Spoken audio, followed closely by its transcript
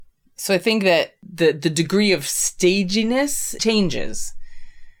So I think that the degree of staginess changes.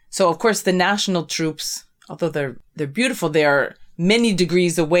 So of course the national troops, although they're beautiful, they are many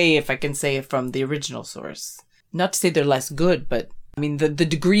degrees away, if I can say, from the original source. Not to say they're less good, but I mean the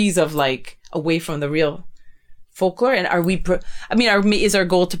degrees of like away from the real folklore. And is our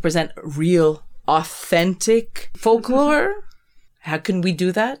goal to present real, authentic folklore? How can we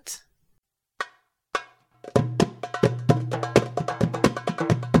do that?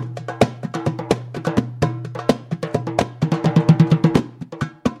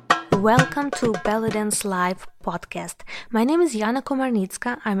 Welcome to Belly Dance Live podcast. My name is Yana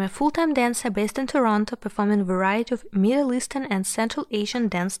Komarnitska. I'm a full-time dancer based in Toronto, performing a variety of Middle Eastern and Central Asian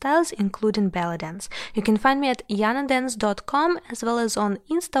dance styles, including belly dance. You can find me at yanadance.com as well as on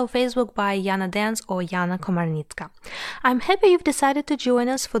Insta or Facebook by Yana Dance or Yana Komarnitska. I'm happy you've decided to join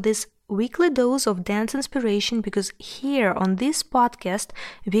us for this weekly dose of dance inspiration, because here on this podcast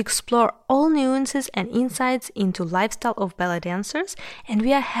we explore all nuances and insights into lifestyle of belly dancers, and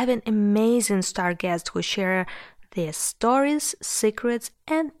we are having amazing star guests who share their stories, secrets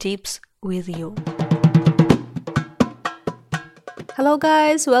and tips with you. Hello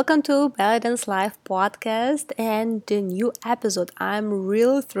guys, welcome to Belly Dance Live podcast and the new episode. I'm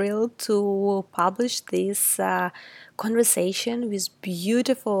really thrilled to publish this conversation with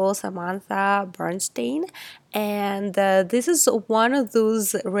beautiful Samantha Bernstein, and this is one of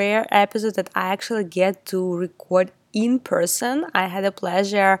those rare episodes that I actually get to record in person. I had a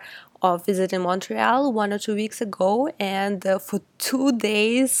pleasure of visiting Montreal 1 or 2 weeks ago, and for 2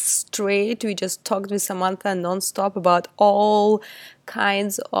 days straight we just talked with Samantha non-stop about all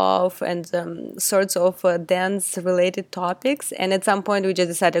kinds of and sorts of dance related topics. And at some point we just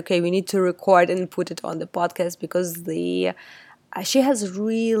decided, okay, we need to record and put it on the podcast, because she has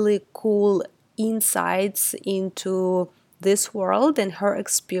really cool insights into this world, and her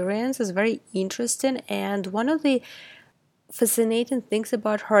experience is very interesting. And one of the fascinating things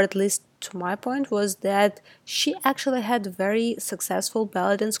about her, at least to my point, was that she actually had a very successful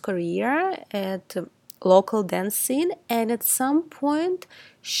belly dance career at local dance scene, and at some point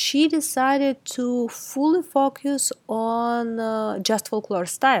she decided to fully focus on just folklore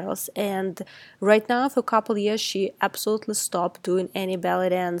styles. And right now for a couple of years she absolutely stopped doing any belly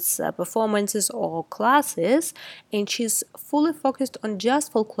dance performances or classes, and she's fully focused on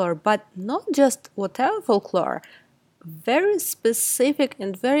just folklore, but not just whatever folklore, very specific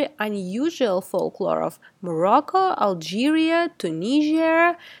and very unusual folklore of Morocco, Algeria,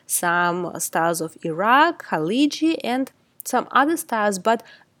 Tunisia, some styles of Iraq, Khaliji, and some other styles. But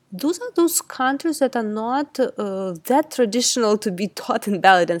those are those countries that are not that traditional to be taught in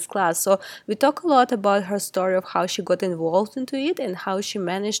belly dance class. So we talk a lot about her story of how she got involved into it and how she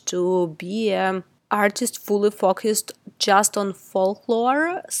managed to be an artist fully focused just on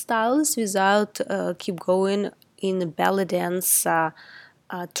folklore styles without keep going in belly dance,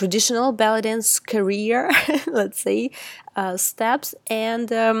 traditional belly dance career, let's say, steps.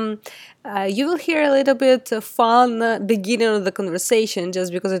 And you will hear a little bit fun beginning of the conversation,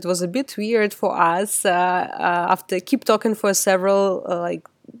 just because it was a bit weird for us after keep talking for several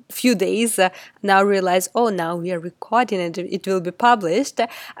few days, now realize, now we are recording it, it will be published,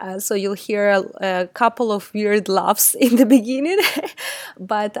 so you'll hear a couple of weird laughs in the beginning,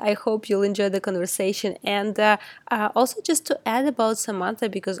 but I hope you'll enjoy the conversation. And also just to add about Samantha,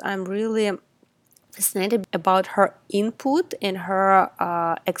 because I'm really fascinated about her input and her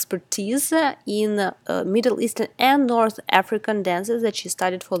expertise in Middle Eastern and North African dances that she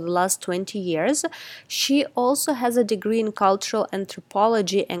studied for the last 20 years. She also has a degree in cultural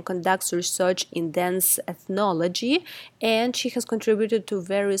anthropology and conducts research in dance ethnology, and she has contributed to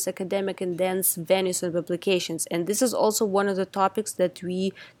various academic and dance venues and publications. And this is also one of the topics that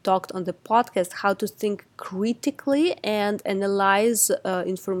we talked on the podcast, how to think critically and analyze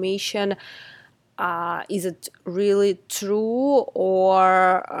information. Is it really true,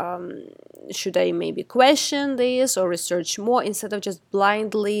 or should I maybe question this or research more, instead of just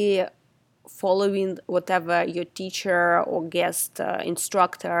blindly following whatever your teacher or guest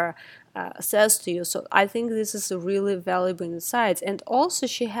instructor says to you. So I think this is a really valuable insight. And also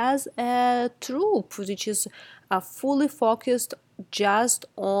she has a troupe which is fully focused just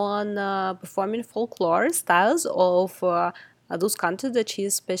on performing folklore styles of those countries that she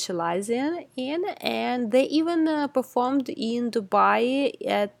is specializing in, and they even performed in Dubai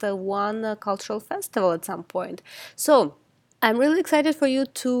at one cultural festival at some point. So I'm really excited for you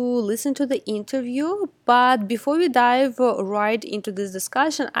to listen to the interview, but before we dive right into this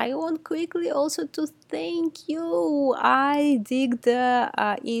discussion, I want quickly also to thank you. I digged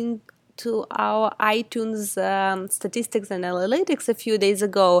into into our iTunes statistics and analytics a few days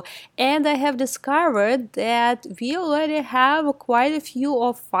ago, and I have discovered that we already have quite a few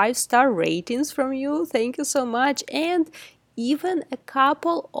of 5-star ratings from you. Thank you so much. And even a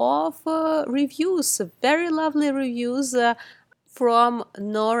couple of reviews, very lovely reviews from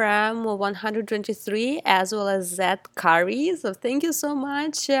Noram123 as well as Zed Curry. So thank you so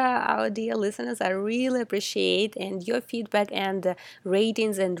much, our dear listeners. I really appreciate, and your feedback and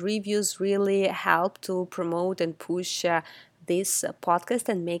ratings and reviews really help to promote and push this podcast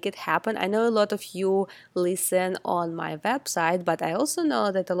and make it happen. I know a lot of you listen on my website, but I also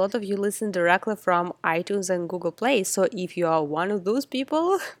know that a lot of you listen directly from iTunes and Google Play. So if you are one of those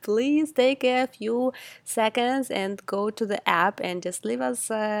people, please take a few seconds and go to the app and just leave us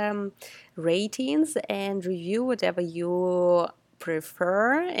ratings and review whatever you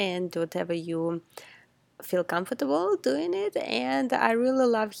prefer and whatever you feel comfortable doing it. And I really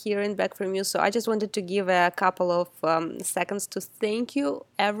love hearing back from you. So I just wanted to give a couple of seconds to thank you,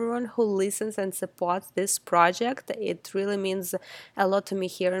 everyone who listens and supports this project. It really means a lot to me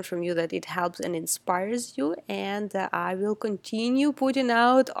hearing from you that it helps and inspires you. And I will continue putting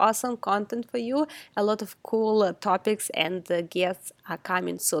out awesome content for you. A lot of cool topics and guests are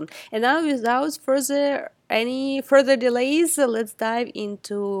coming soon. And now, without any further delays, let's dive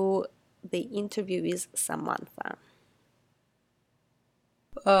into the interview with Samantha.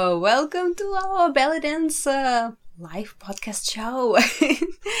 Welcome to our Belly Dance live podcast show.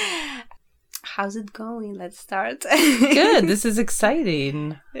 How's it going? Let's start. Good. This is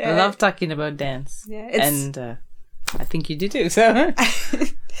exciting. Yeah. I love talking about dance. Yeah, and I think you do too. So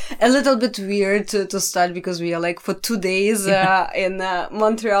a little bit weird to start because we are like for 2 days in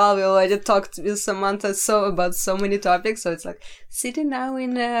Montreal. We already talked with Samantha about so many topics. So it's like sitting now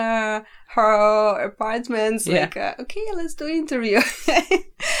in her apartment. Like, okay, let's do an interview.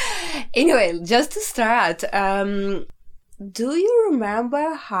 Anyway, just to start, do you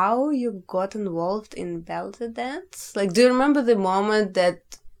remember how you got involved in belly dance? Like, do you remember the moment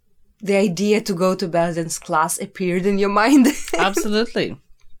that the idea to go to belly dance class appeared in your mind? Absolutely.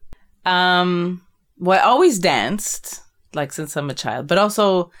 Well, I always danced, like since I'm a child, but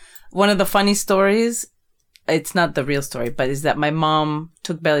also one of the funny stories, it's not the real story, but is that my mom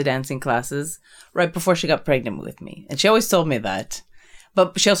took belly dancing classes right before she got pregnant with me. And she always told me that.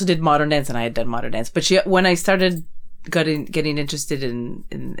 But she also did modern dance, and I had done modern dance. But when I started getting interested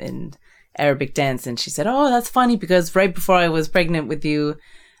in Arabic dance, and she said, oh, that's funny because right before I was pregnant with you,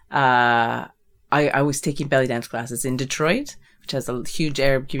 I was taking belly dance classes in Detroit, which has a huge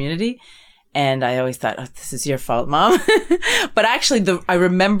Arab community. And I always thought, oh, this is your fault, Mom. But actually, I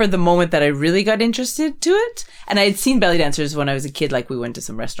remember the moment that I really got interested to it. And I had seen belly dancers when I was a kid. Like, we went to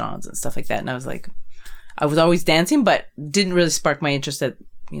some restaurants and stuff like that. And I was like, I was always dancing, but didn't really spark my interest at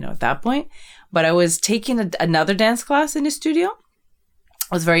that point. But I was taking another dance class in a studio.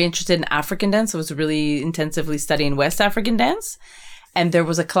 I was very interested in African dance. I was really intensively studying West African dance. And there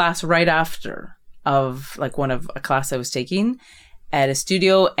was a class right after of like a class I was taking at a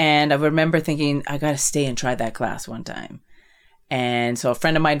studio. And I remember thinking, I got to stay and try that class one time. And so a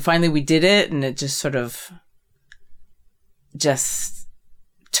friend of mine, finally we did it, and it just sort of just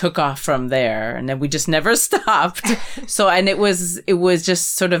took off from there. And then we just never stopped. And it was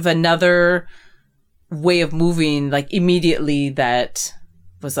just sort of another way of moving, like immediately that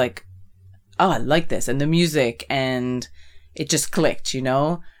was like, oh, I like this. And the music, and it just clicked,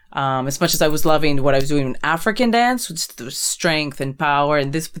 as much as I was loving what I was doing in African dance, which was strength and power,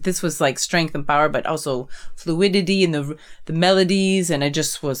 and this was like strength and power, but also fluidity and the melodies, and I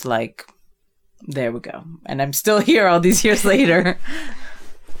just was like, there we go. And I'm still here all these years later.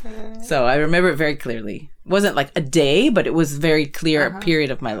 So I remember it very clearly. It wasn't like a day, but it was very clear a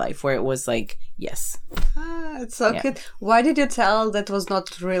period of my life where it was like, yes. It's so good. Why did you tell that was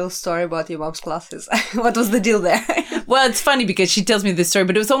not a real story about your mom's classes? What was the deal there? Well, it's funny because she tells me this story,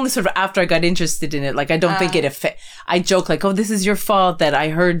 but it was only sort of after I got interested in it. Like, I don't think I joke like, oh, this is your fault that I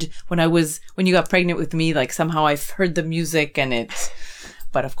heard when you got pregnant with me, like somehow I've heard the music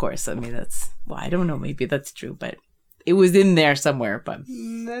but of course, I mean, I don't know, maybe that's true, but it was in there somewhere. But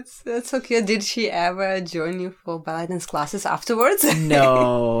that's okay. Did she ever join you for ballet dance classes afterwards?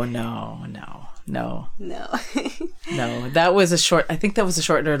 No. No. That was I think that was a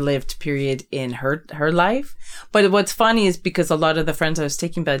shorter lived period in her life. But what's funny is because a lot of the friends I was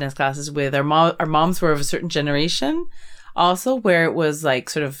taking belly dance classes with, our moms were of a certain generation also, where it was like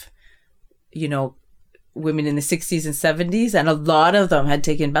sort of, women in the 60s and 70s, and a lot of them had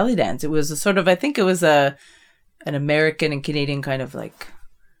taken belly dance. It was I think it was an American and Canadian kind of like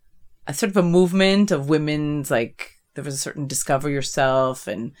a sort of a movement of women's, like, there was a certain discover yourself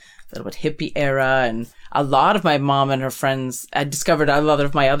and little bit hippie era, and a lot of my mom and her friends, I discovered a lot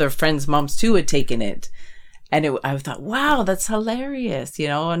of my other friends' moms too had taken it. And I thought, wow, that's hilarious,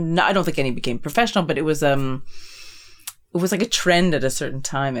 and I don't think any became professional, but it was like a trend at a certain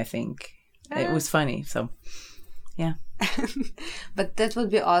time, I think. It was funny. So, yeah. But that would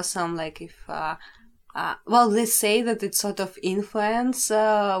be awesome. Like if, they say that it sort of influence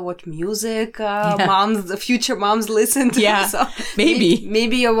what music the future moms listen to. Yeah, so maybe.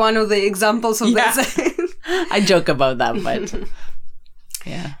 Maybe you're one of the examples of this. I joke about that, but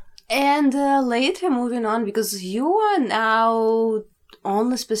yeah. And later, moving on, because you are now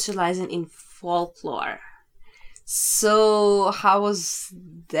only specializing in folklore. So how was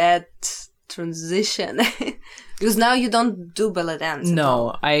that transition? Because now you don't do belly dance.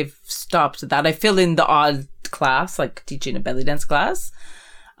 No, I've stopped that. I fill in the odd class, like teaching a belly dance class,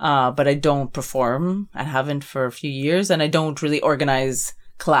 but I don't perform. I haven't for a few years, and I don't really organize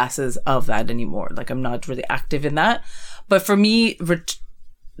classes of that anymore. Like I'm not really active in that. But for me,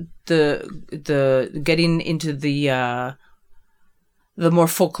 the getting into the more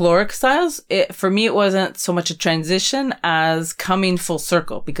folkloric styles, for me it wasn't so much a transition as coming full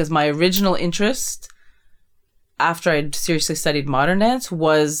circle, because my original interest after I'd seriously studied modern dance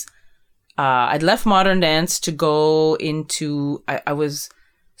was I'd left modern dance to go into I was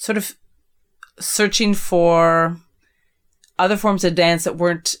sort of searching for other forms of dance that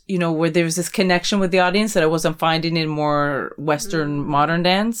weren't, where there was this connection with the audience that I wasn't finding in more Western modern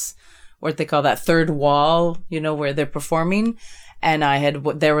dance, or what they call that third wall, where they're performing. And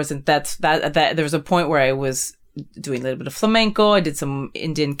there was a point where I was doing a little bit of flamenco. I did some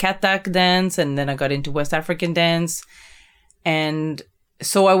Indian Kathak dance, and then I got into West African dance. And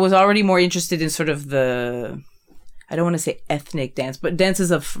so I was already more interested in sort of I don't want to say ethnic dance, but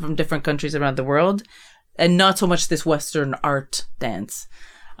dances from different countries around the world. And not so much this Western art dance.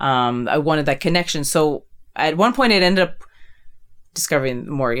 I wanted that connection. So at one point, it ended up discovering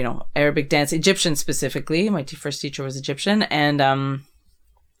more, Arabic dance, Egyptian specifically. My first teacher was Egyptian, and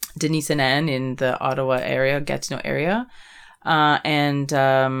Denise and Anne in the Ottawa area, Gatineau area, and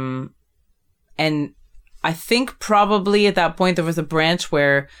I think probably at that point there was a branch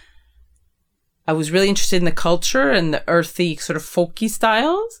where I was really interested in the culture and the earthy sort of folky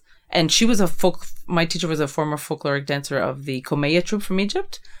styles. And she was my teacher was a former folkloric dancer of the Komeya troupe from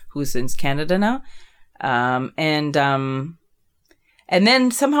Egypt, who's in Canada now. And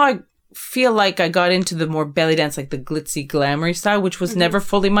then somehow I feel like I got into the more belly dance, like the glitzy, glamoury style, which was never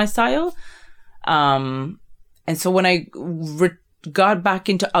fully my style. And so when I got back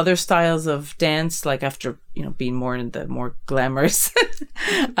into other styles of dance, like after, being more in the more glamorous,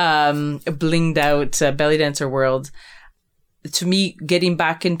 blinged out belly dancer world, to me, getting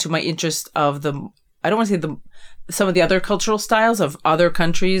back into my interest of I don't want to say some of the other cultural styles of other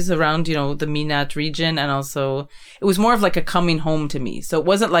countries around, the MENAT region. And also it was more of like a coming home to me. So it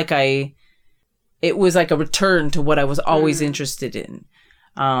wasn't like it was like a return to what I was always interested in.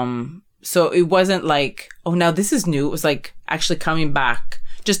 So it wasn't like, oh, now this is new. It was like actually coming back,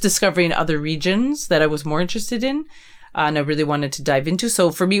 just discovering other regions that I was more interested in. And I really wanted to dive into. So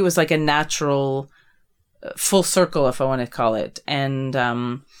for me, it was like a natural full circle, if I want to call it. And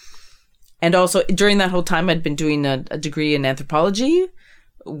also during that whole time, I'd been doing a degree in anthropology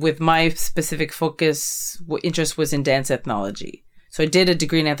with my specific interest was in dance ethnology. So I did a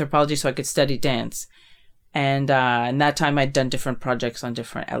degree in anthropology so I could study dance. And in that time, I'd done different projects on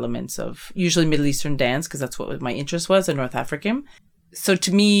different elements of usually Middle Eastern dance, because that's what my interest was, and North African. So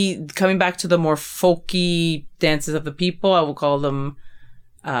to me, coming back to the more folky dances of the people, I will call them,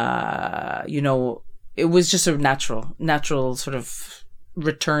 it was just a natural sort of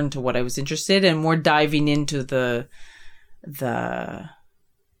return to what I was interested in, more diving into that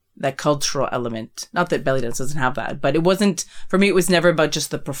cultural element. Not that belly dance doesn't have that, but it wasn't, for me, it was never about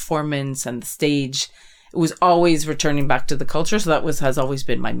just the performance and the stage. It was always returning back to the culture. So that has always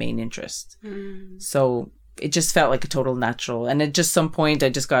been my main interest. So it just felt like a total natural. And at just some point, I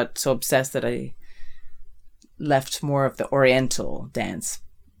just got so obsessed that I left more of the Oriental dance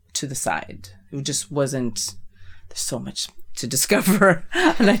to the side. It just wasn't, there's so much to discover.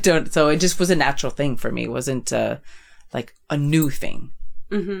 And so it just was a natural thing for me. It wasn't like a new thing.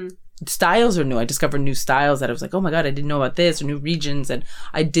 Mm-hmm. Styles are new. I discovered new styles that I was like, oh my God, I didn't know about this, or new regions, and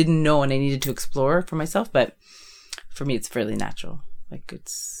I didn't know and I needed to explore for myself. But for me, it's fairly natural. Like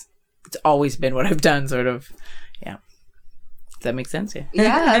it's always been what I've done, sort of. Yeah. Does that make sense? Yeah.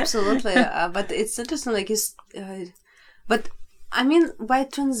 Yeah, absolutely. But it's interesting, like but I mean, by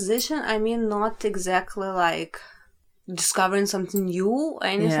transition, I mean not exactly like discovering something new or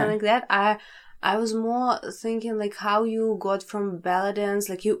anything like that. I was more thinking like how you got from ballet dance.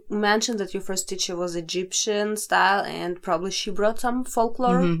 Like you mentioned that your first teacher was Egyptian style and probably she brought some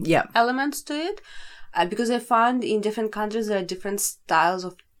folklore elements to it. Because I found in different countries there are different styles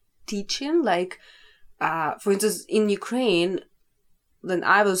of teaching. Like, for instance, in Ukraine, when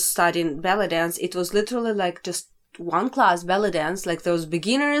I was studying ballet dance, it was literally like just one class ballet dance, like those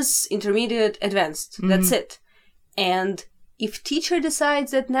beginners, intermediate, advanced. That's it. And if teacher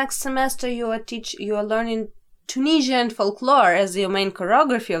decides that next semester you are learning Tunisian folklore as your main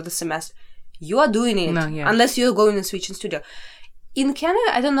choreography of the semester, you are doing it unless you're going to switch in studio. In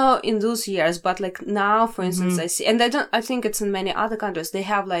Canada, I don't know in those years, but like now, for instance, I see, and I think it's in many other countries, they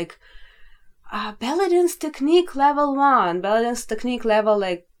have like ballet dance technique level 1, ballet dance technique level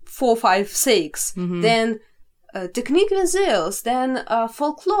like 4, 5, 6, then technique with heels, then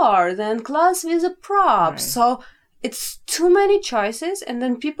folklore, then class with a prop. Right. So it's too many choices, and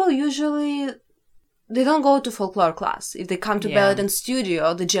then people usually, they don't go to folklore class. If they come to ballet dance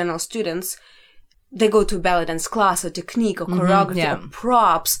studio, the general students, they go to ballet dance class or technique or choreography or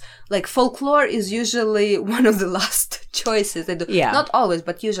props. Like folklore is usually one of the last choices they do. Yeah. Not always,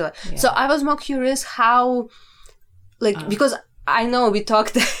 but usually. Yeah. So I was more curious how, like, because I know we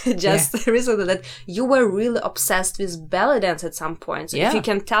talked just recently that you were really obsessed with ballet dance at some point. So if you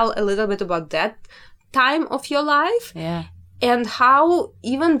can tell a little bit about that time of your life. Yeah. And how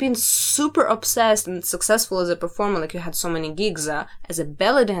even being super obsessed and successful as a performer, like you had so many gigs as a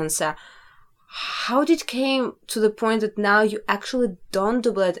ballet dancer, how did it came to the point that now you actually don't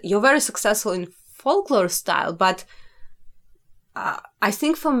do ballet? You're very successful in folklore style, but I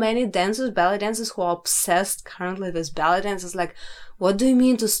think for many dancers, ballet dancers who are obsessed currently with ballet dance is like, what do you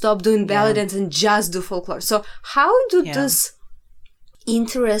mean to stop doing ballet dance and just do folklore? So how did this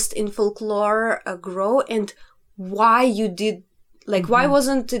interest in folklore grow, and why you did, like, why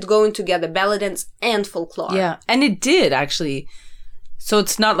wasn't it going together, ballet dance and folklore? Yeah, and it did actually. So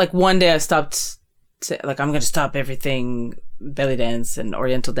it's not like one day I stopped, like I'm going to stop everything, belly dance and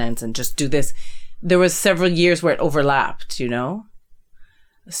oriental dance and just do this. There was several years where it overlapped, you know?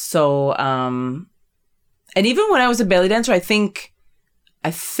 So, and even when I was a belly dancer, I think I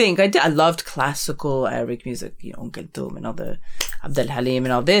did. I loved classical Arabic music, you know, Kulthum and all the Abdel Halim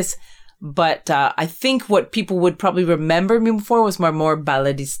and all this. But I think what people would probably remember me for was my more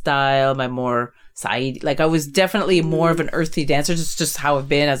ballady style, my more Said. Like I was definitely more of an earthy dancer. It's just how I've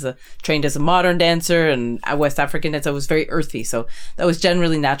been trained as a modern dancer and a West African dancer. I was very earthy. So that was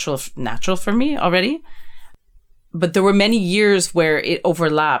generally natural for me already. But there were many years where it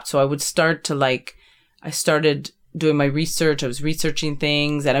overlapped. So I would start to I started doing my research. I was researching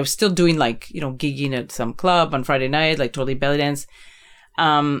things and I was still doing gigging at some club on Friday night, like totally belly dance.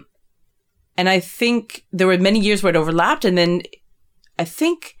 And I think there were many years where it overlapped. And then I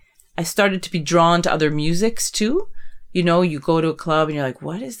think I started to be drawn to other musics too. You know, you go to a club and you're like,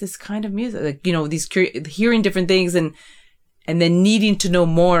 what is this kind of music? Like, you know, hearing different things and then needing to know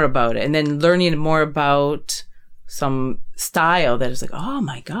more about it and then learning more about some style that is like, oh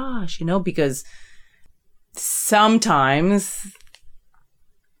my gosh, you know, because sometimes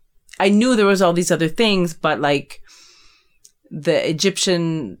I knew there was all these other things, but like the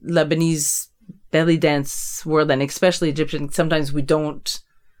Egyptian, Lebanese belly dance world, and especially Egyptian, sometimes we don't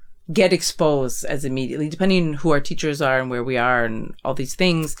get exposed as immediately, depending on who our teachers are and where we are and all these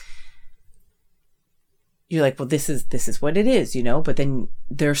things. You're like, well, this is what it is, you know, but then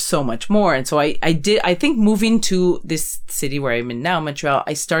there's so much more. And so I think moving to this city where I'm in now, Montreal,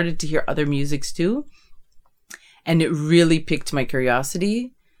 I started to hear other musics too. And it really piqued my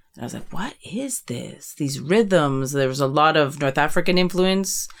curiosity. And I was like, what is this? These rhythms. There was a lot of North African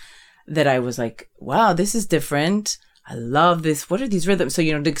influence that I was like, wow, this is different. I love this. What are these rhythms? So,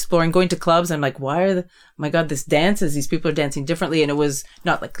 you know, exploring, going to clubs, I'm like, oh my God, this dances. These people are dancing differently. And it was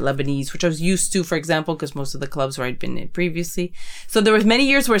not like Lebanese, which I was used to, for example, because most of the clubs where I'd been in previously. So there was many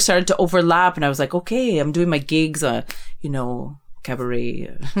years where it started to overlap and I was like, okay, I'm doing my gigs, you know,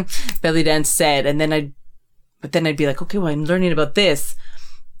 cabaret, belly dance set. And then I'd be like, okay, well, I'm learning about this.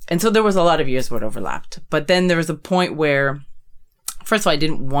 And so there was a lot of years where it overlapped. But then there was a point where, first of all, I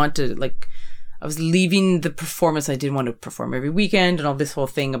didn't want to, I was leaving the performance. I didn't want to perform every weekend and all this whole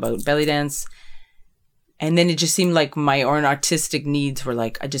thing about belly dance. And then it just seemed like my own artistic needs were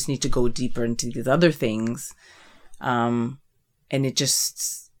like, I just need to go deeper into these other things. And it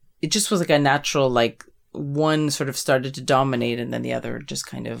just was like a natural, like one sort of started to dominate and then the other just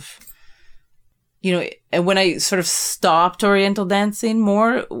kind of, you know, and when I sort of stopped Oriental dancing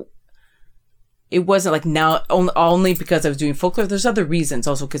more, it wasn't like now only because I was doing folklore. There's other reasons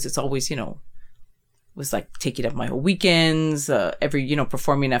also because it's always, you know, was like taking up my whole weekends,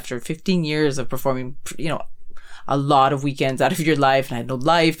 performing after 15 years of performing, a lot of weekends out of your life, and I had no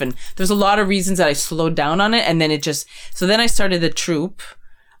life. And there's a lot of reasons that I slowed down on it. And then then I started a troupe,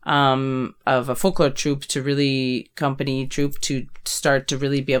 of a folklore troupe company troupe to start to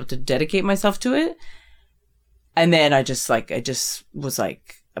really be able to dedicate myself to it. And then I just was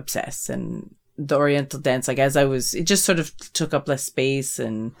like obsessed. And the Oriental dance, like it just sort of took up less space,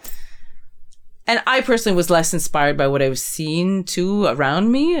 and I personally was less inspired by what I was seeing too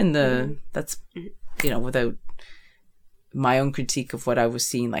around me, and that's without my own critique of what I was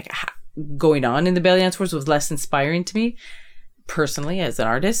seeing like going on in the belly dance world was less inspiring to me personally as an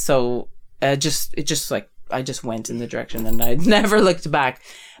artist. So I just went in the direction, and I never looked back.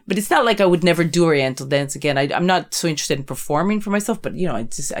 But it's not like I would never do Oriental dance again. I'm not so interested in performing for myself, but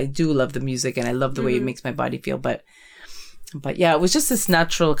I do love the music, and I love the way it makes my body feel. But yeah, it was just this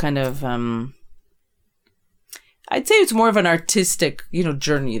natural kind of, I'd say it's more of an artistic,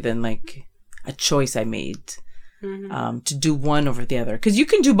 journey than like a choice I made, to do one over the other. Cause you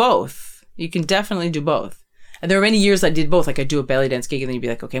can do both. You can definitely do both. And there were many years I did both. Like I'd do a belly dance gig, and then you'd be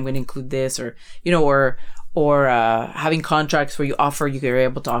like, okay, I'm going to include this, or having contracts where you're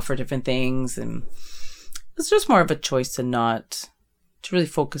able to offer different things. And it's just more of a choice to really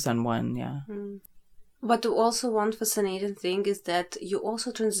focus on one. Yeah. But also one fascinating thing is that you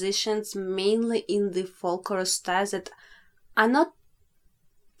also transitioned mainly in the folklore styles that are not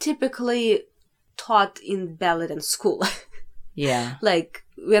typically taught in belly dance school. Yeah. Like,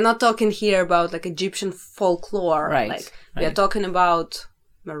 we're not talking here about like Egyptian folklore. Right. Like, we are talking about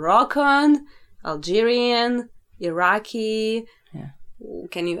Moroccan, Algerian, Iraqi. Yeah.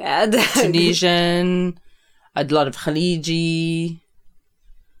 Can you add? Tunisian, a lot of Khaliji.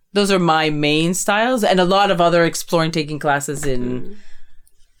 Those are my main styles, and a lot of other exploring, taking classes in.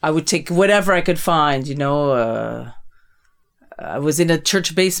 I would take whatever I could find. I was in a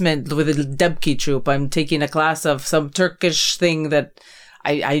church basement with a Debki troupe. I'm taking a class of some Turkish thing that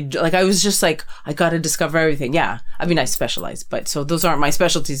I was just like, I got to discover everything. Yeah. I mean, I specialize, but so those aren't my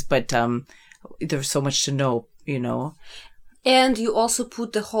specialties, but there's so much to know, And you also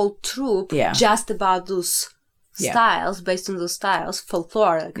put the whole troupe just about those styles, based on those styles,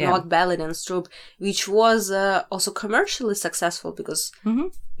 folklore, like not belly dance troupe, which was also commercially successful because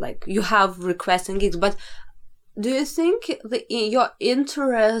like you have requests and gigs. But do you think your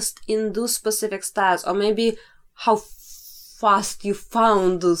interest in those specific styles, or maybe how fast you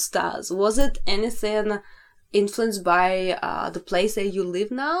found those styles, was it anything influenced by the place that you live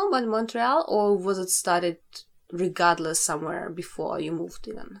now, by Montreal, or was it started regardless somewhere before you moved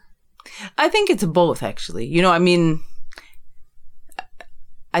in? I think it's both, actually.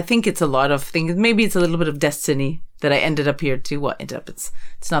 I think it's a lot of things. Maybe it's a little bit of destiny that I ended up here too. Well, it's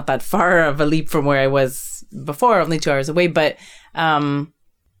not that far of a leap from where I was before, only 2 hours away. But I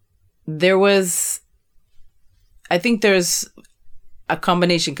think there's a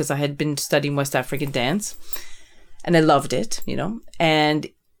combination, because I had been studying West African dance and I loved it, and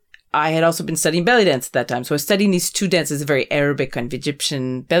I had also been studying belly dance at that time. So I was studying these two dances, very Arabic kind of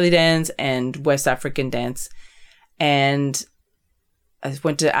Egyptian belly dance and West African dance. And I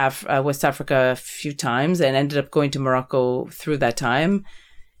went to West Africa a few times and ended up going to Morocco through that time.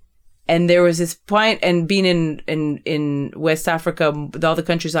 And there was this point, and being in West Africa, all the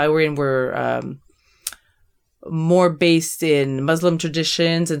countries I were in were more based in Muslim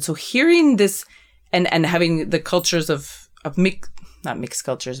traditions. And so hearing this and having the cultures of not mixed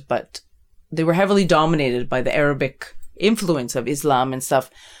cultures, but they were heavily dominated by the Arabic influence of Islam and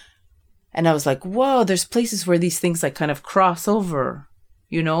stuff. And I was like, whoa, there's places where these things like kind of cross over,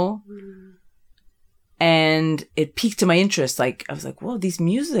 And it piqued my interest. Like, I was like, whoa, these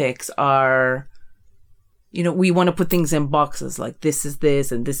musics are, we want to put things in boxes, like this is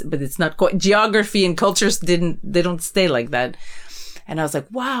this and this, but it's not quite. Geography and cultures they don't stay like that. And I was like,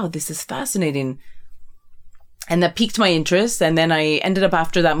 wow, this is fascinating. And that piqued my interest. And then I ended up,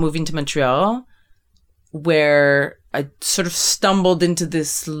 after that, moving to Montreal, where I sort of stumbled into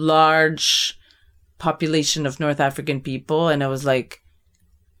this large population of North African people. And I was like,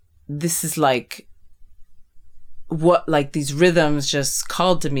 this is like what, like these rhythms just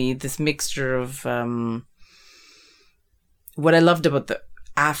called to me, this mixture of what I loved about the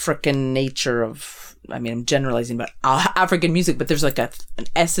African nature of, I'm generalizing about African music, but there's like an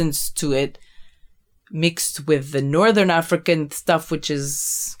essence to it mixed with the Northern African stuff, which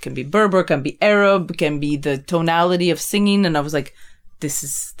can be Berber, can be Arab, can be the tonality of singing. And I was like, this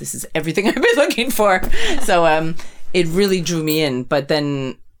is everything I've been looking for. So it really drew me in. But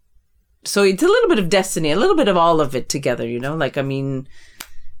then, so it's a little bit of destiny, a little bit of all of it together,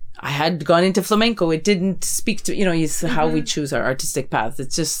 I had gone into flamenco. It didn't speak to, is how we choose our artistic paths.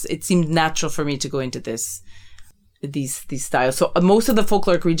 It seemed natural for me to go into these styles. So most of the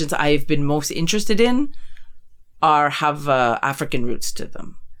folkloric regions I've been most interested in have African roots to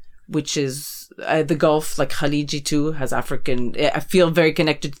them, which is the Gulf, like Khaliji too, has African. I feel very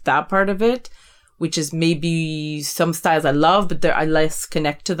connected to that part of it, which is maybe some styles I love, but I less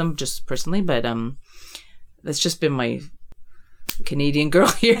connect to them just personally. But that's just been my Canadian girl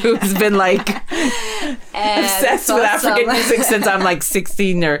here who's been like obsessed with African music since I'm like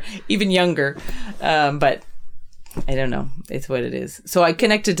 16 or even younger. But I don't know. It's what it is. So I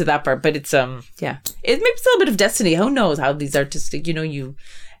connected to that part, but it's it maybe it's a little bit of destiny. Who knows how these artistic, you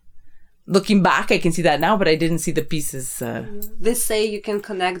looking back, I can see that now, but I didn't see the pieces. They say you can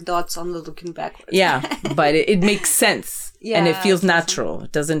connect dots on the looking backwards. Yeah, but it makes sense. Yeah, and it feels natural.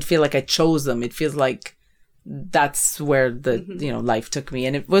 It doesn't feel like I chose them. It feels like that's where the life took me,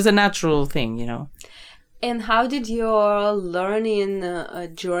 and it was a natural thing. And how did your learning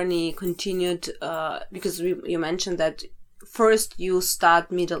journey continued? Because you mentioned that first you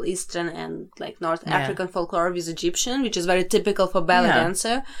start Middle Eastern and like North African folklore with Egyptian, which is very typical for ballet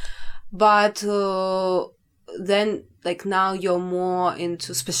dancer. But then like now you're more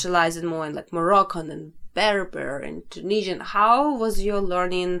into specializing more in like Moroccan and Berber and Tunisian. How was your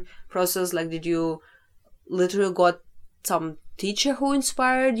learning process? Like, did you literally got some teacher who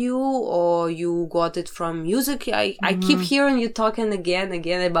inspired you, or you got it from music? I keep hearing you talking again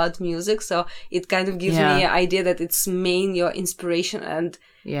about music, so it kind of gives me an idea that it's main your inspiration and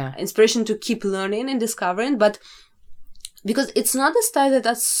inspiration to keep learning and discovering. But because it's not a style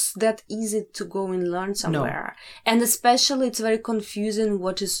that's that easy to go and learn somewhere. No. And especially it's very confusing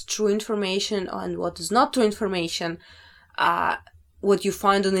what is true information and what is not true information. What you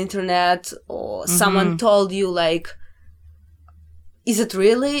find on the internet or someone told you, like, is it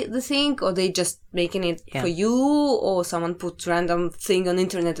really the thing, or they just making it for you, or someone put random thing on the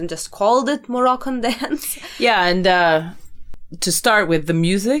internet and just called it Moroccan dance? Yeah, and to start with the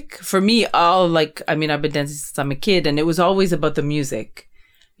music, for me, I've been dancing since I'm a kid, and it was always about the music,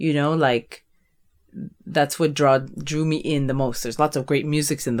 like that's what drew me in the most. There's lots of great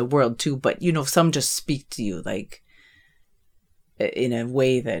musics in the world too, but some just speak to you like in a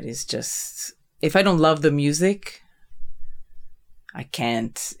way that is just, if I don't love the music, I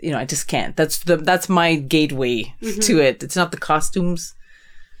can't, I just can't. That's my gateway to it. It's not the costumes,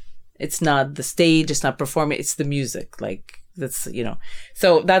 it's not the stage, it's not performing, it's the music. Like that's,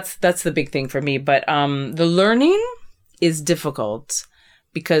 so that's the big thing for me. But the learning is difficult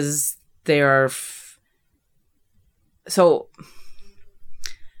because there are so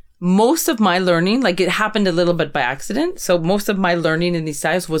most of my learning, like it happened a little bit by accident. So most of my learning in these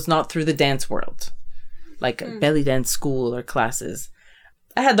styles was not through the dance world, like a belly dance school or classes.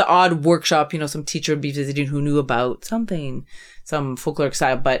 I had the odd workshop, some teacher would be visiting who knew about some folkloric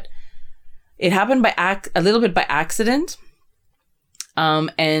style, but it happened a little bit by accident.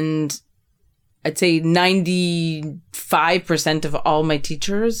 And I'd say 95% of all my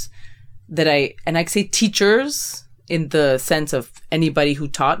teachers I say teachers in the sense of anybody who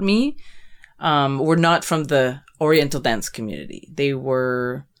taught me, were not from the Oriental dance community. They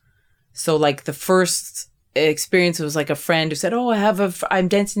were, so like the first experience was like a friend who said, "Oh, I'm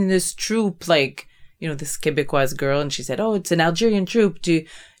dancing in this troupe, like, this Quebecoise girl," and she said, "Oh, it's an Algerian troupe. Do you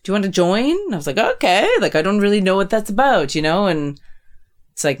want to join?" And I was like, "Okay," like I don't really know what that's about, and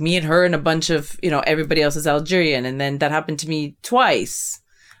it's like me and her and a bunch of, everybody else is Algerian. And then that happened to me twice.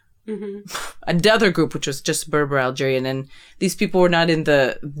 Another group, which was just Berber Algerian, and these people were not in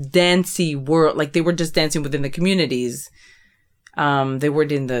the dancey world, like they were just dancing within the communities. They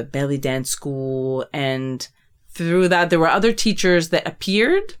weren't in the belly dance school, and through that there were other teachers that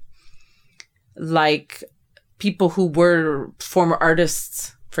appeared, like people who were former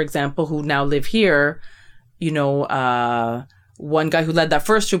artists, for example, who now live here. One guy who led that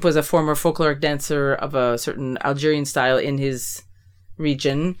first troupe was a former folkloric dancer of a certain Algerian style in his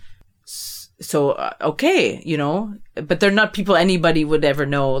region. So, okay, but they're not people anybody would ever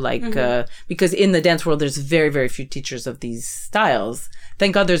know, like, because in the dance world, there's very, very few teachers of these styles.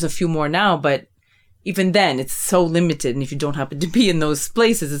 Thank God there's a few more now, but even then, it's so limited. And if you don't happen to be in those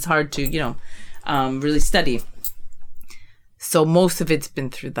places, it's hard to, really study. So most of it's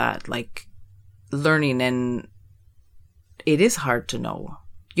been through that, like, learning, and it is hard to know.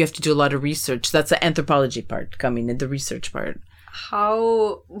 You have to do a lot of research. That's the anthropology part coming in, the research part.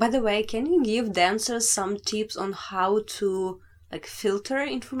 How, by the way, can you give dancers some tips on how to like filter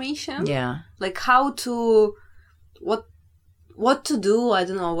information? Yeah. Like how to, what to do, I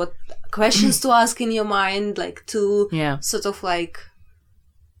don't know, what questions to ask in your mind, like to sort of like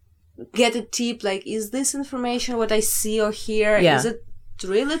get a tip, like, is this information what I see or hear, Yeah. is it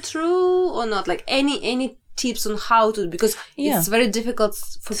really true or not? Like, any tips on how to, because it's very difficult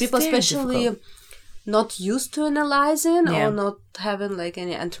for people, very especially difficult. not used to analyzing Yeah. or not having like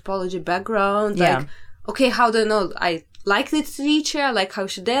any anthropology background. Yeah. Like, okay, how do I know? I like the teacher, I like how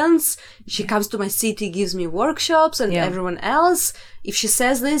she dances. She comes to my city, gives me workshops, and Yeah. everyone else. If she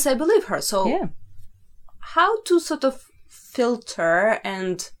says this, I believe her. So Yeah. how to sort of filter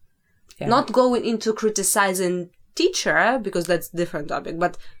and not going into criticizing teacher, because that's different topic,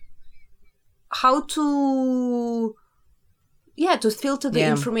 but how to filter the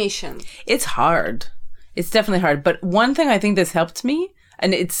information. It's hard. It's definitely hard. But one thing I think that's helped me,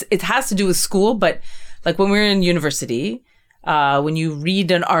 and it has to do with school, but like when we're in university, when you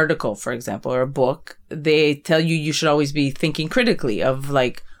read an article, for example, or a book, they tell you should always be thinking critically of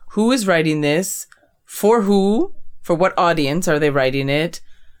like, who is writing this? For who? For what audience are they writing it?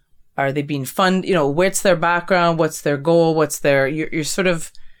 Are they being funded? You know, what's their background? What's their goal? You're sort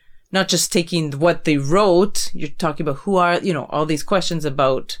of not just taking what they wrote, you're talking about who are, you know, all these questions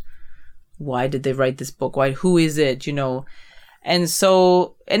about why did they write this book? Who is it? You know? And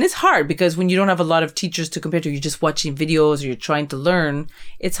it's hard because when you don't have a lot of teachers to compare to, you're just watching videos or you're trying to learn,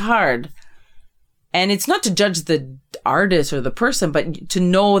 it's hard. And it's not to judge the artist or the person, but to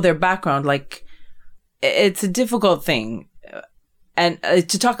know their background. Like, it's a difficult thing. And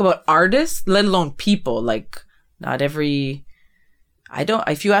to talk about artists, let alone people, like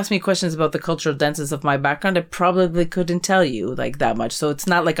if you ask me questions about the cultural dances of my background, I probably couldn't tell you like that much. So it's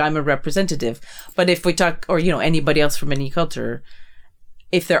not like I'm a representative. But if we talk, or, you know, anybody else from any culture,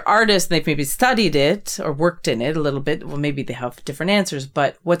 if they're artists and they've maybe studied it or worked in it a little bit, well, maybe they have different answers,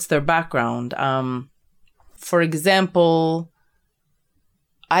 but what's their background? For example,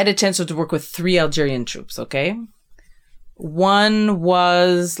 I had a chance to work with 3 Algerian troupes, okay? One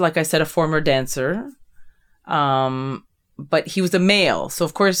was, like I said, a former dancer. But he was a male. So,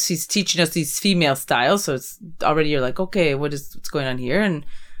 of course, he's teaching us these female styles. So it's already, you're like, okay, what's going on here? And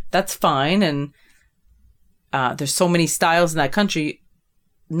that's fine. And there's so many styles in that country.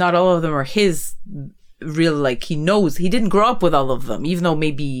 Not all of them are his real, like, he didn't grow up with all of them, even though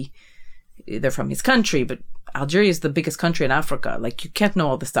maybe they're from his country. But Algeria is the biggest country in Africa. Like, you can't know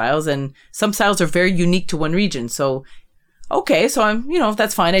all the styles. And some styles are very unique to one region. So, okay, so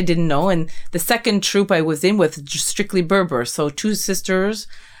that's fine. I didn't know. And the second troupe I was in with, just strictly Berber. So 2 sisters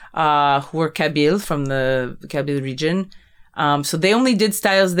who were Kabyle, from the Kabyle region. So they only did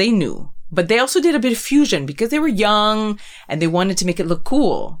styles they knew. But they also did a bit of fusion because they were young and they wanted to make it look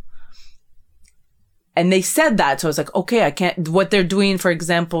cool. And they said that. So I was like, okay, I can't, what they're doing, for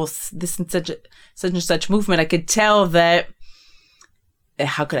example, this and such and such movement, I could tell that,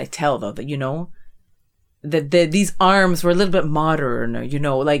 how could I tell though, that, you know, that these arms were a little bit modern, you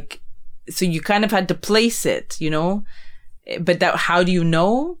know, like, so you kind of had to place it, you know, but how do you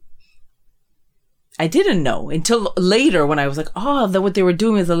know? I didn't know until later when I was like, what they were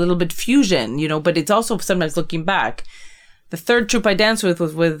doing is a little bit fusion, you know, but it's also sometimes looking back. The third troupe I danced with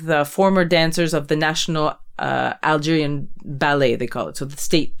was with former dancers of the National Algerian Ballet, they call it. So the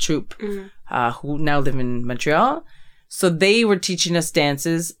state troupe, who now live in Montreal. So they were teaching us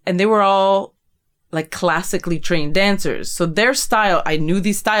dances and they were all like classically trained dancers. So their style, I knew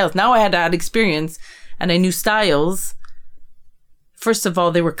these styles. Now I had that experience and I knew styles. First of all,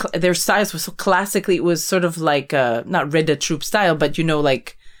 their styles were so classically, it was sort of like, not Reda troupe style, but, you know,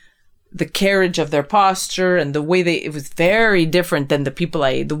 like the carriage of their posture and the way it was very different than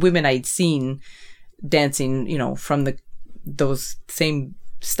the women I'd seen dancing, you know, from those same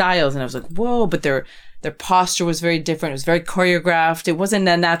styles. And I was like, whoa, but their posture was very different. It was very choreographed. It wasn't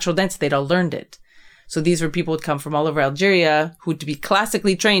a natural dance. They'd all learned it. So these were people who'd come from all over Algeria who'd be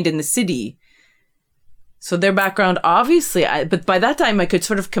classically trained in the city. So their background, obviously, but by that time I could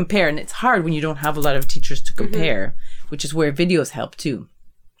sort of compare, and it's hard when you don't have a lot of teachers to compare, which is where videos help too.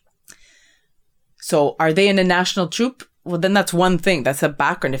 So are they in a national troupe? Well, then that's one thing. That's a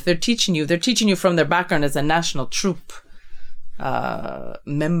background. If they're teaching you from their background as a national troupe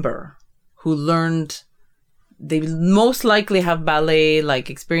member who learned, they most likely have ballet like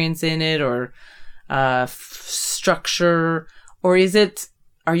experience in it, or structure, or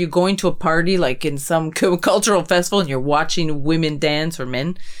are you going to a party like in some cultural festival and you're watching women dance, or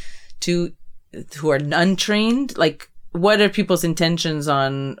men who are untrained? Like, what are people's intentions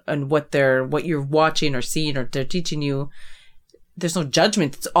on what you're watching or seeing or they're teaching you? There's no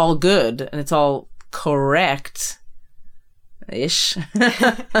judgment. It's all good and it's all correct ish.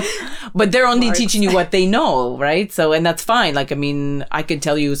 But they're only teaching you what they know, right? So, and that's fine. Like, I mean, I could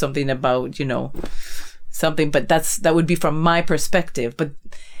tell you something about, you know, something, but that would be from my perspective. But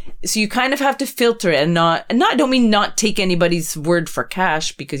So you kind of have to filter it and I don't mean not take anybody's word for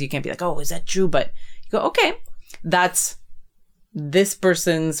cash, because you can't be like, oh, is that true? But you go, okay, that's this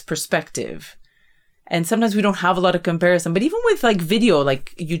person's perspective. And sometimes we don't have a lot of comparison, but even with like video,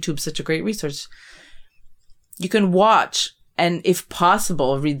 like YouTube's such a great resource, you can watch and if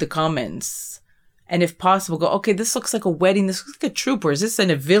possible, read the comments. And if possible, go, okay, this looks like a wedding. This looks like a troop. Or is this in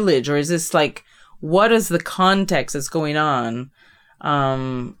a village? Or is this like, what is the context that's going on?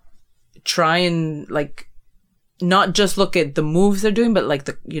 Try and like, not just look at the moves they're doing, but like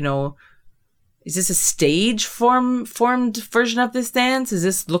is this a stage formed version of this dance? Does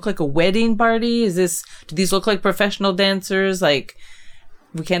this look like a wedding party? Do these look like professional dancers? Like,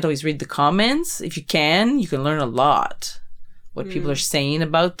 we can't always read the comments. If you can learn a lot. What people are saying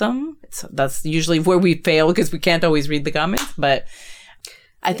about them. That's usually where we fail, because we can't always read the comments. But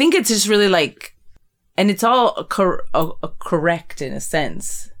I think it's just really like, and it's all correct in a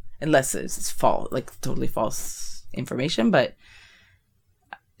sense, unless it's false, like totally false information. But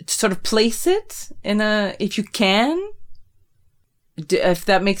to sort of place it if you can, if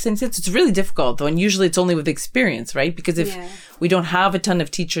that makes any sense. It's really difficult though, and usually it's only with experience, right? Because if we don't have a ton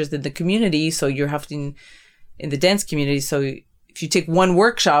of teachers in the community, so you're having in the dance community, so if you take one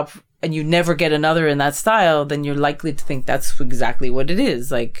workshop and you never get another in that style, then you're likely to think that's exactly what it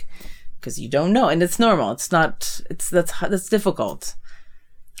is, like, because you don't know, and it's normal. It's not. That's difficult.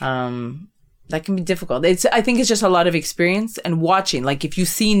 That can be difficult. I think it's just a lot of experience and watching. Like if you've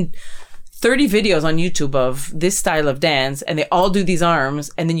seen 30 videos on YouTube of this style of dance and they all do these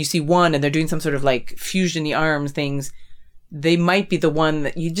arms, and then you see one and they're doing some sort of like fusion-y arms things, they might be the one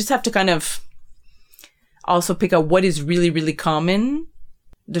that you just have to kind of also pick out what is really, really common.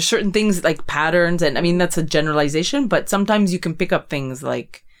 There's certain things like patterns, and I mean, that's a generalization, but sometimes you can pick up things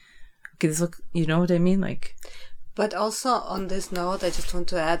like, okay, this look, you know what I mean? Like, but also on this note, I just want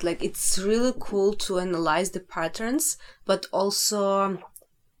to add, like, it's really cool to analyze the patterns, but also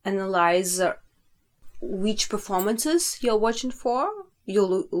analyze which performances you're watching for,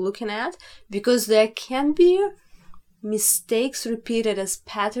 you're looking at, because there can be mistakes repeated as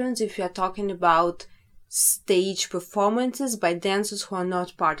patterns if you're talking about stage performances by dancers who are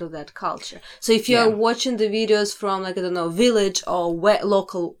not part of that culture. So if you're watching the videos from, like, I don't know, village or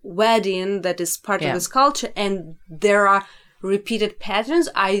local wedding that is part of this culture, and there are repeated patterns,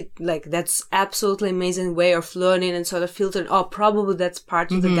 that's absolutely amazing way of learning and sort of filtering, probably that's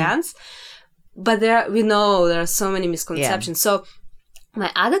part of the dance. But we know there are so many misconceptions. So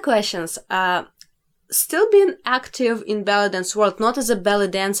my other questions, still being active in ballet dance world, not as a ballet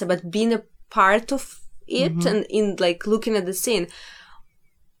dancer, but being a part of it and in like looking at the scene,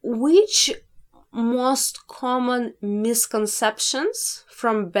 which most common misconceptions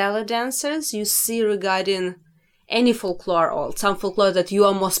from ballet dancers you see regarding any folklore or some folklore that you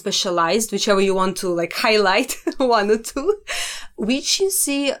are more specialized, whichever you want to like highlight, one or two, which you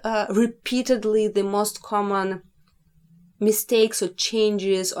see repeatedly the most common mistakes or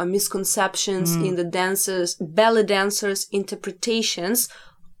changes or misconceptions in the ballet dancers' interpretations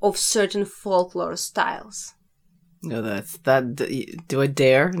of certain folklore styles? No, do I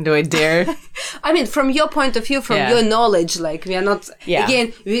dare? I mean, from your point of view, from your knowledge, like, we are not,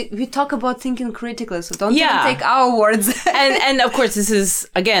 again, we talk about thinking critically, so don't even take our words. and of course, this is,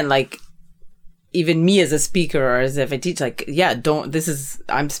 again, like, even me as a speaker or as if I teach, like,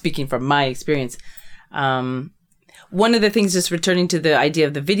 I'm speaking from my experience. One of the things, just returning to the idea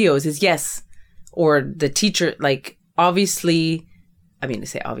of the videos, is or the teacher, like, obviously, I mean, to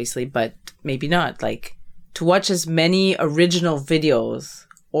say obviously, but maybe not, like, to watch as many original videos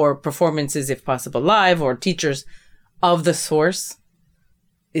or performances, if possible, live, or teachers of the source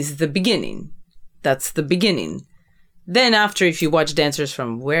is the beginning. That's the beginning. Then after, if you watch dancers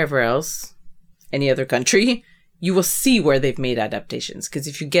from wherever else, any other country, you will see where they've made adaptations. Because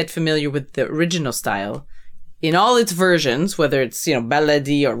if you get familiar with the original style, in all its versions, whether it's,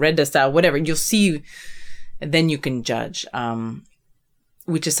 Baladi or Reda style, whatever, you'll see, and then you can judge.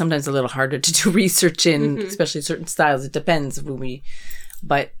 Which is sometimes a little harder to do research in, especially certain styles. It depends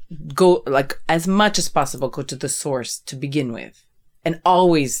but go, like, as much as possible, go to the source to begin with, and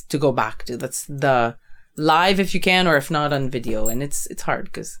always to go back to. That's the live if you can, or if not, on video. And it's hard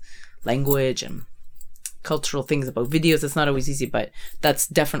because language and cultural things about videos, it's not always easy, but that's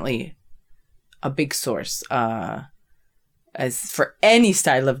definitely a big source. As for any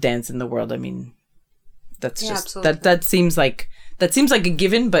style of dance in the world, I mean, that's just, that seems like a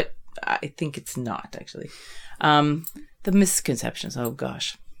given, but I think it's not, actually. The misconceptions, oh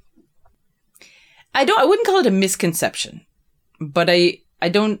gosh. I wouldn't call it a misconception, but I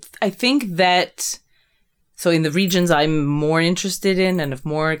think that so in the regions I'm more interested in and have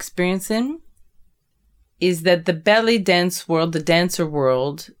more experience in, is that the belly dance world, the dancer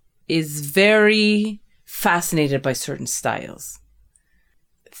world, is very fascinated by certain styles.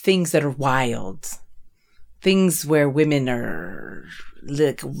 Things that are wild. Things where women are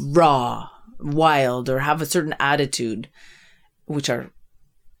like raw, wild, or have a certain attitude, which are,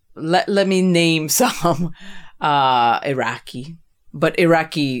 let me name some, Iraqi. But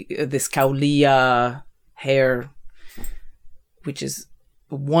Iraqi, this kauliya hair, which is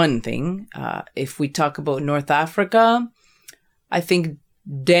one thing. If we talk about North Africa, I think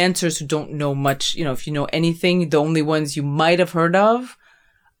dancers who don't know much, if you know anything, the only ones you might have heard of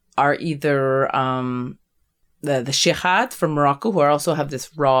are either the Shekhat from Morocco, who also have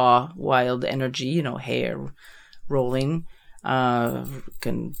this raw, wild energy, hair rolling,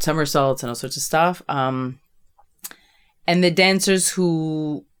 somersaults and all sorts of stuff. And the dancers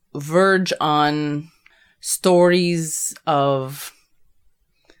who verge on stories of,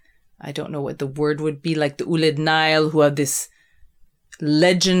 I don't know what the word would be, like the Ouled Nile, who have this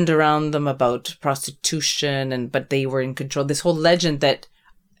legend around them about prostitution, but they were in control. This whole legend that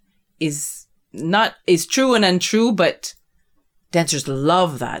is true and untrue, but dancers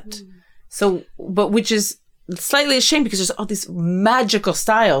love that. So, but which is slightly a shame because there's all these magical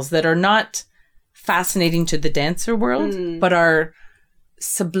styles that are not fascinating to the dancer world, but are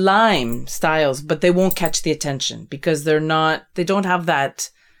sublime styles, but they won't catch the attention because they don't have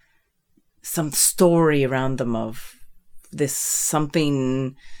that, some story around them of this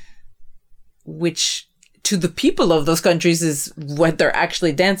something which to the people of those countries is what they're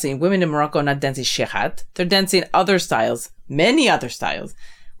actually dancing. Women in Morocco are not dancing shekhat. They're dancing other styles, many other styles.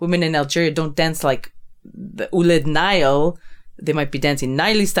 Women in Algeria don't dance like the Ouled Nile. They might be dancing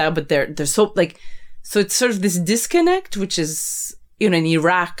Nile style, but they're so like, so it's sort of this disconnect, which is, in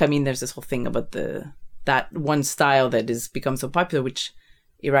Iraq, there's this whole thing about that one style that has become so popular, which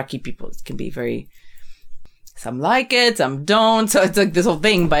Iraqi people can be very, some like it, some don't. So it's like this whole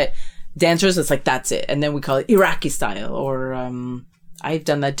thing, but dancers, it's like, that's it. And then we call it Iraqi style, or I've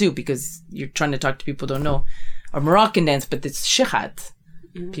done that too, because you're trying to talk to people who don't know, or Moroccan dance, but it's shekhat.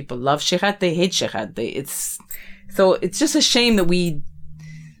 Mm-hmm. People love shekhat, they hate shekhat. So it's just a shame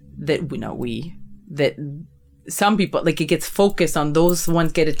that some people, like, it gets focused on those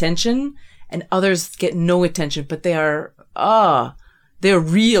ones get attention and others get no attention, but they're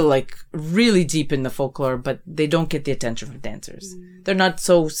real, like really deep in the folklore, but they don't get the attention from dancers. They're not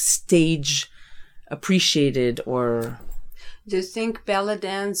so stage appreciated. Or do you think belly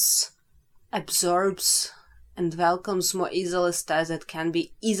dance absorbs and welcomes more easily styles that can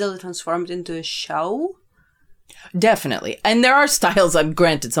be easily transformed into a show? Definitely. And there are styles, I'm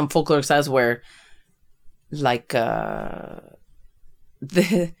granted, some folklore styles where, like, they're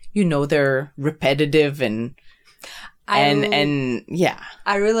repetitive and yeah.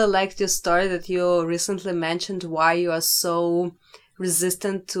 I really liked your story that you recently mentioned, why you are so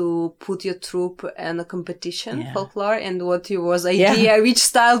resistant to put your troupe in a competition, folklore, and what your was idea, which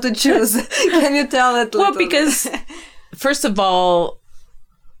style to choose. Can you tell it? Well, because first of all,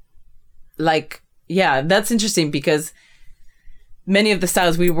 like, that's interesting because many of the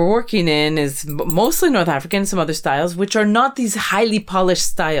styles we were working in is mostly North African, some other styles, which are not these highly polished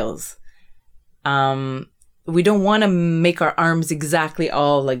styles. We don't want to make our arms exactly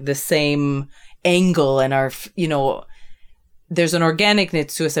all like the same angle, and our, there's an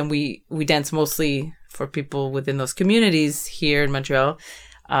organicness to us, and we dance mostly for people within those communities here in Montreal,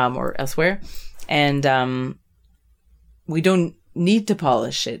 or elsewhere. And, we don't need to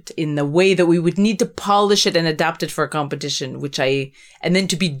polish it in the way that we would need to polish it and adapt it for a competition, and then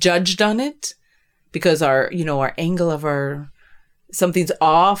to be judged on it because our angle of something's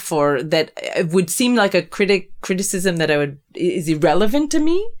off, or that it would seem like a criticism that is irrelevant to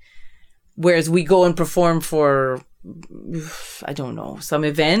me. Whereas we go and perform for, I don't know, some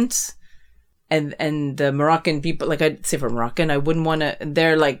event, and the Moroccan people, like I'd say for Moroccan, I wouldn't want to,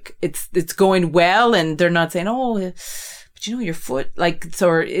 they're like, it's going well, and they're not saying, oh, but your foot, like,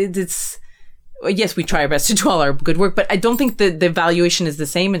 so it's, yes, we try our best to do all our good work, but I don't think the evaluation is the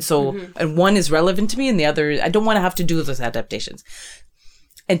same. And so, and one is relevant to me and the other, I don't want to have to do those adaptations.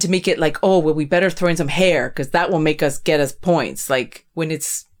 And to make it like, oh, well, we better throw in some hair because that will get us points. Like, when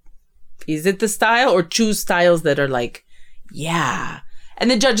is it the style, or choose styles that are like, yeah. And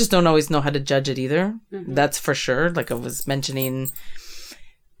the judges don't always know how to judge it either. That's for sure. Like I was mentioning,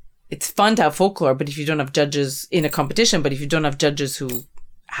 it's fun to have folklore, but if you don't have judges in a competition, but if you don't have judges who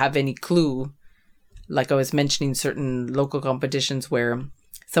have any clue, like I was mentioning certain local competitions where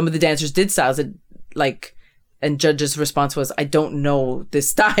some of the dancers did styles that, like, and judge's response was, I don't know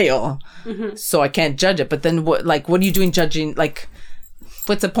this style, so I can't judge it. But then what are you doing judging? Like,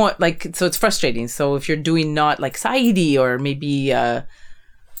 what's the point? Like, so it's frustrating. So if you're doing not like Saidi or maybe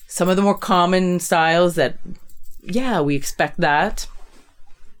some of the more common styles that, yeah, we expect that,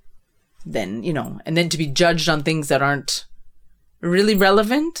 then, and then to be judged on things that aren't really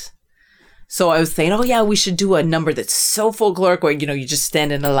relevant. So I was saying, oh yeah, we should do a number that's so folkloric where, you just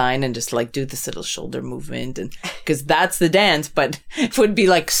stand in a line and just like do this little shoulder movement, and because that's the dance, but it would be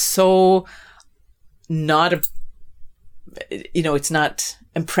like so not, it's not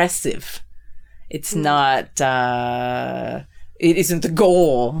impressive. It's not, it isn't the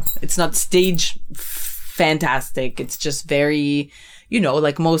goal. It's not stage fantastic. It's just very,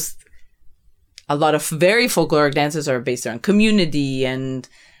 like a lot of very folkloric dances are based on community and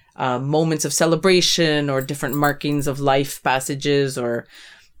moments of celebration or different markings of life passages or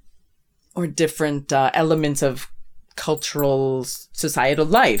different elements of cultural societal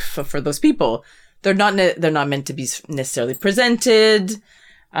life for those people. They're not meant to be necessarily presented.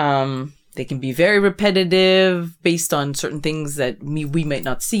 They can be very repetitive based on certain things that we might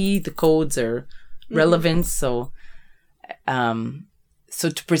not see, the codes or relevance. So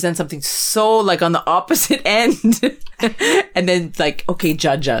to present something so like on the opposite end and then like, okay,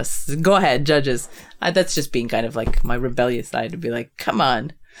 judge us. Go ahead, judge us. That's just being kind of like my rebellious side to be like, come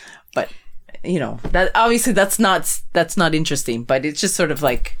on. But, that obviously that's not interesting, but it's just sort of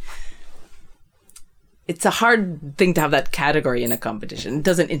like, it's a hard thing to have that category in a competition. It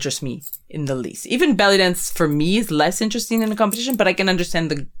doesn't interest me in the least. Even belly dance for me is less interesting in a competition, but I can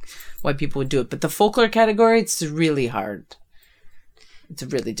understand why people would do it. But the folklore category, it's really hard. It's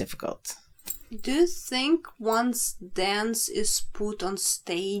really difficult. Do you think once dance is put on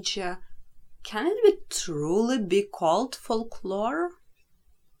stage, can it truly be called folklore?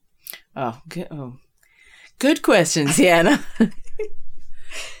 Oh, good questions, Sienna.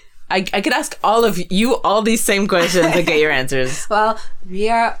 I could ask all of you all these same questions and get your answers. Well, we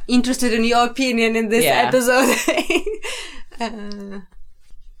are interested in your opinion in this episode.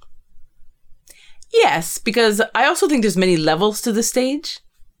 Yes, because I also think there's many levels to the stage.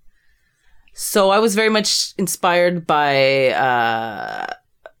 So I was very much inspired by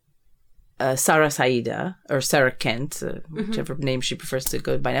Sarah Saida, or Sarah Kent, whichever name she prefers to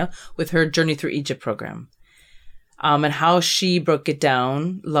go by now, with her Journey Through Egypt program. And how she broke it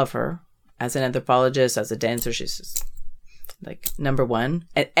down. Love her. As an anthropologist, as a dancer, she's just like number one.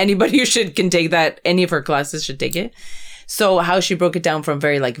 And anybody who can take that, any of her classes should take it. So how she broke it down from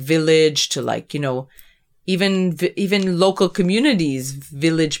very like village to like, even local communities,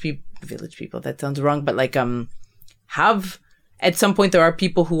 village people, that sounds wrong, but like, have at some point there are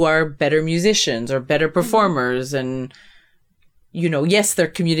people who are better musicians or better performers and, yes, they're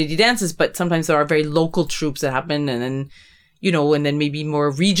community dances, but sometimes there are very local troops that happen and then, and then maybe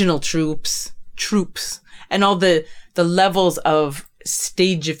more regional troops and all the levels of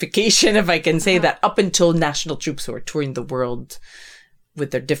stageification, if I can say that, up until national troops who are touring the world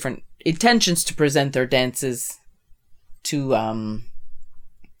with their different intentions to present their dances to, a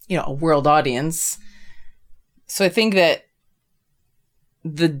world audience. So I think that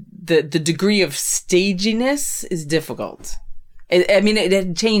the degree of staginess is difficult.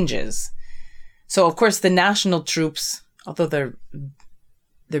 It changes. So of course the national troops, although they're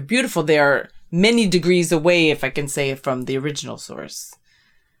beautiful, they are many degrees away, if I can say, from the original source.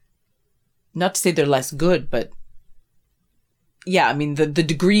 Not to say they're less good, but yeah, the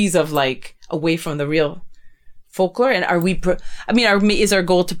degrees of like away from the real folklore. And is our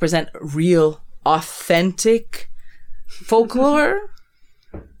goal to present real, authentic folklore?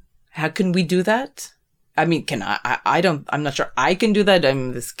 How can we do that? I'm not sure I can do that.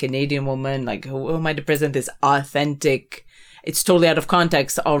 I'm this Canadian woman. Like, who am I to present this authentic? It's totally out of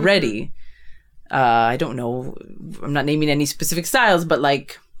context already. I don't know. I'm not naming any specific styles, but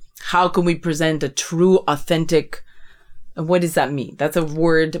like, how can we present a true, authentic? What does that mean? That's a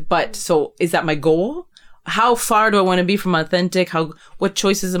word. But so is that my goal? How far do I want to be from authentic? What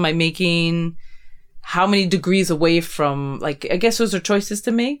choices am I making? How many degrees away from, like, I guess those are choices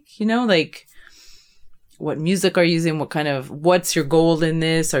to make, like, what music are you using? What's your goal in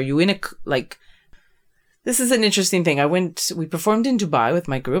this? Are you in this is an interesting thing. We performed in Dubai with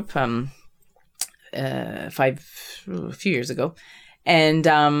my group, a few years ago.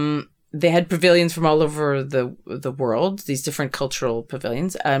 And, they had pavilions from all over the world, these different cultural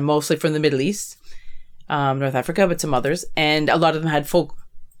pavilions, mostly from the Middle East, North Africa, but some others. And a lot of them had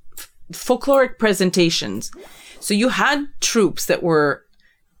folkloric presentations. So you had troops that were,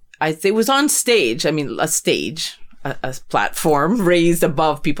 it was on stage. A stage, a platform raised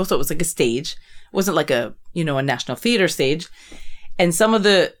above people. So it was like a stage. It wasn't like a a national theater stage. And some of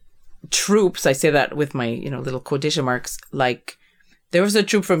the troops, I say that with my, little quotation marks, like there was a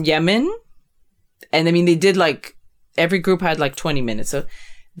troop from Yemen. And I mean, they did like, every group had like 20 minutes. So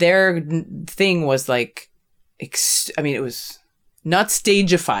their thing was like, it was not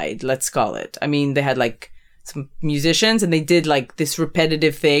stageified, let's call it. I mean, they had like some musicians and they did like this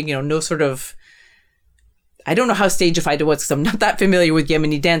repetitive thing, no sort of, I don't know how stageified it was because I'm not that familiar with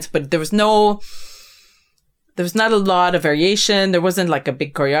Yemeni dance, but there was not a lot of variation. There wasn't like a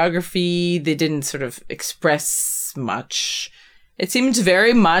big choreography. They didn't sort of express much. It seemed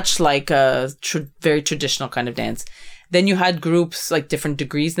very much like a very traditional kind of dance. Then you had groups like different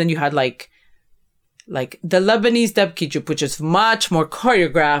degrees. Then you had like the Lebanese Debki troupe, which is much more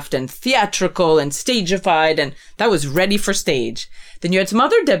choreographed and theatrical and stageified, and that was ready for stage. Then you had some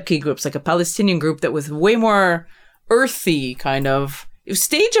other Debki groups, like a Palestinian group that was way more earthy, kind of. It was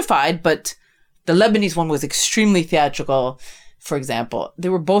stageified, but the Lebanese one was extremely theatrical, for example. They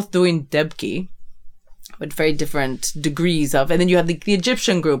were both doing Debki, but very different degrees of. And then you had the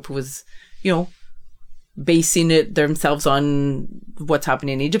Egyptian group who was, basing it themselves on what's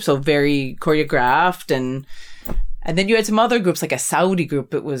happening in Egypt, so very choreographed, and then you had some other groups like a Saudi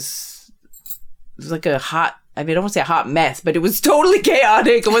group. It was like a hot, I don't want to say a hot mess, but it was totally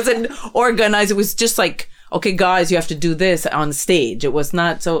chaotic. It wasn't organized. It was just like, okay, guys, you have to do this on stage. It was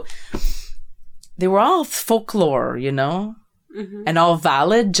not so. They were all folklore, and all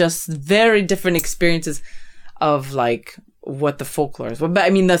valid, just very different experiences of like what the folklore is. But I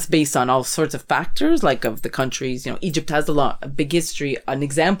mean, that's based on all sorts of factors, like of the countries. Egypt has a big history and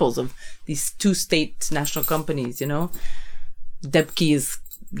examples of these two state national companies, Debki is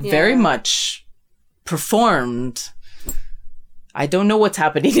very much performed. I don't know what's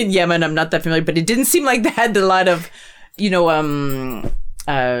happening in Yemen. I'm not that familiar, but it didn't seem like they had a lot of, the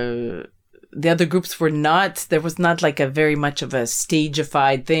other groups were not, there was not like a very much of a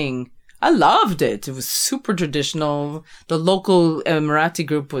stageified thing. I loved it. It was super traditional. The local Emirati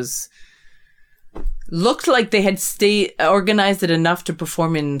group looked like they had organized it enough to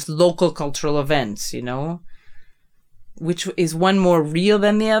perform in local cultural events, which is one more real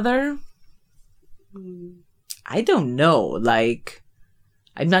than the other. I don't know. Like,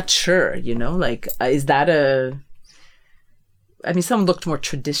 I'm not sure, is that some looked more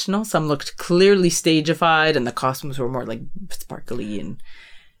traditional. Some looked clearly stageified and the costumes were more like sparkly and...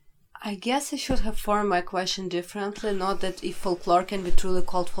 I guess I should have formed my question differently. Not that if folklore can be truly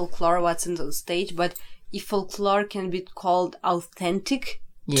called folklore, what's in the stage, but if folklore can be called authentic,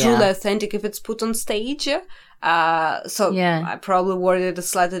 truly authentic if it's put on stage. I probably worded it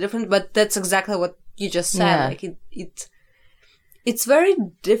slightly different, but that's exactly what you just said. Yeah. Like it's very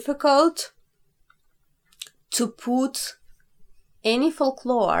difficult to put any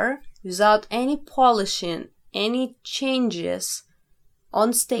folklore without any polishing, any changes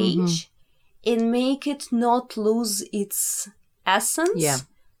on stage and make it not lose its essence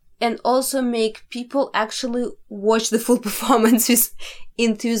and also make people actually watch the full performance with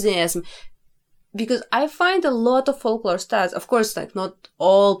enthusiasm. Because I find a lot of folklore styles, of course, like not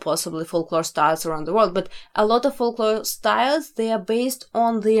all possibly folklore styles around the world, but a lot of folklore styles, they are based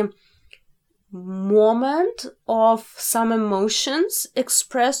on the moment of some emotions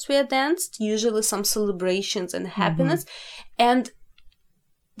expressed via dance, usually some celebrations and happiness, and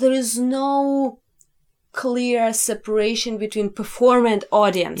there is no clear separation between performer and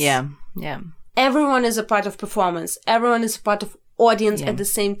audience. Yeah. Everyone is a part of performance. Everyone is a part of audience at the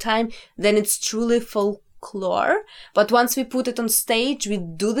same time. Then it's truly folklore. But once we put it on stage, we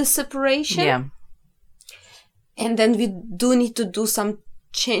do the separation. Yeah. And then we do need to do some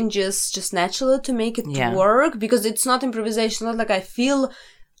changes just naturally to make it work. Because it's not improvisation. Not like I feel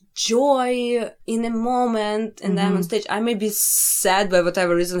joy in a moment and I'm on stage. I may be sad by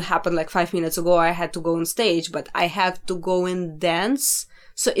whatever reason happened like 5 minutes ago. I had to go on stage, but I have to go and dance.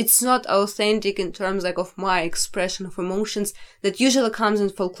 So it's not authentic in terms like of my expression of emotions that usually comes in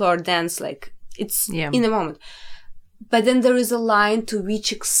folklore dance. Like it's in a moment. But then there is a line to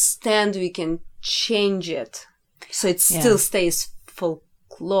which extent we can change it. So it still stays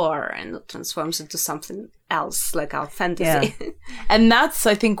folklore and it transforms into something else, like our fantasy. Yeah. And that's,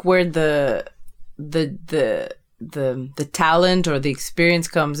 I think, where the talent or the experience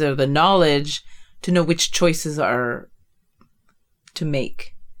comes, or the knowledge to know which choices are to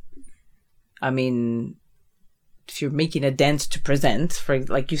make. I mean, if you're making a dance to present, for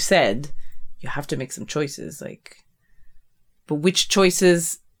like you said, you have to make some choices. But which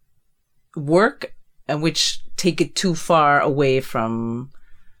choices work and which take it too far away from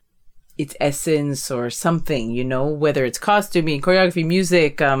its essence or something, whether it's costuming, choreography,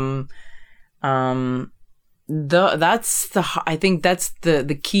 music, I think that's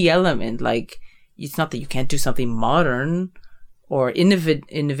the key element. Like, it's not that you can't do something modern or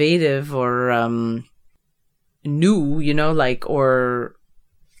innovative or new, you know, like, or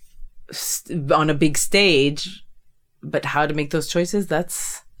on a big stage, but how to make those choices,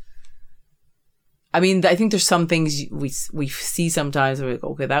 I mean, I think there's some things we see sometimes where we go,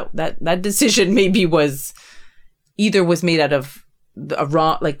 okay, that decision maybe was made out of a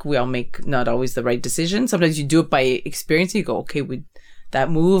wrong, like, we all make not always the right decision. Sometimes you do it by experience. You go, okay,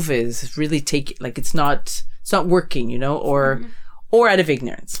 that move is really it's not working, you know, or out of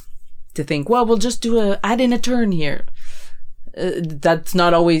ignorance to think, well, we'll just add in a turn here. That's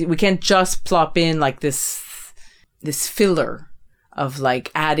not always, we can't just plop in like this filler of like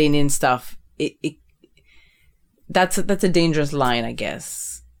adding in stuff. That's a dangerous line, I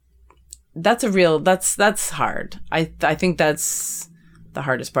guess. That's hard. I think that's the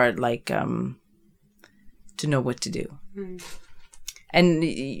hardest part, like, to know what to do. And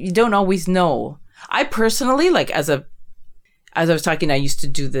you don't always know. I personally, like, as I was talking, I used to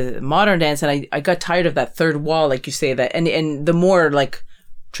do the modern dance, and I got tired of that third wall, like you say, that, and the more like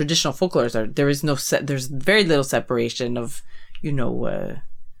traditional folklores there's very little separation of, you know,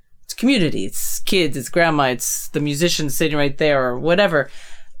 it's community, it's kids, it's grandma, it's the musician sitting right there, or whatever.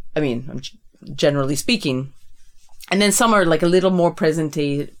 I mean, I'm generally speaking. And then some are like a little more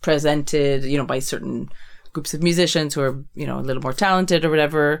presented, you know, by certain groups of musicians who are, you know, a little more talented or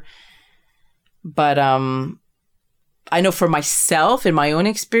whatever. But I know for myself, in my own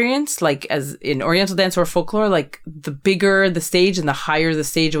experience, like, as in Oriental dance or folklore, like, the bigger the stage and the higher the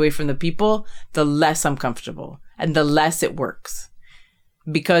stage away from the people, the less I'm comfortable and the less it works.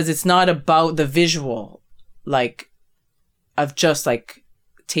 Because it's not about the visual, like, of just like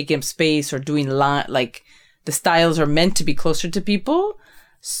taking space or doing like, the styles are meant to be closer to people.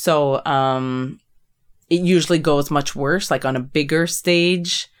 So it usually goes much worse, like on a bigger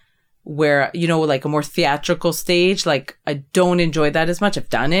stage where, you know, like a more theatrical stage. Like, I don't enjoy that as much. I've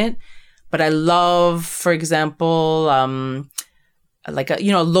done it, but I love, for example, like a,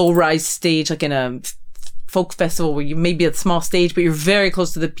 you know, a low-rise stage, like in a folk festival where you may be at a small stage, but you're very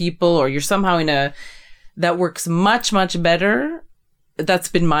close to the people, or you're somehow that works much, much better. That's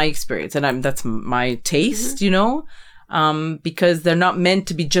been my experience, and that's my taste, you know, because they're not meant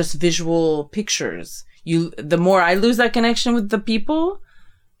to be just visual pictures. The more I lose that connection with the people,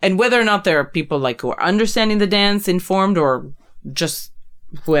 and whether or not there are people like who are understanding the dance, informed, or just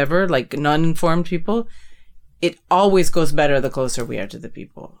whoever, like non-informed people, it always goes better the closer we are to the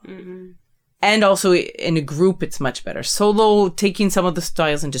people. Mm-hmm. And also in a group, it's much better. Solo, taking some of the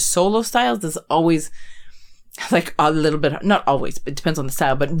styles into solo styles is always like a little bit, not always, but it depends on the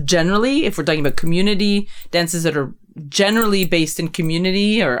style. But generally, if we're talking about community dances that are generally based in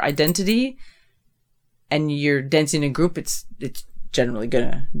community or identity, and you're dancing in a group, it's generally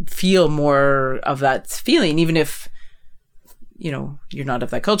gonna feel more of that feeling, even if, you know, you're not of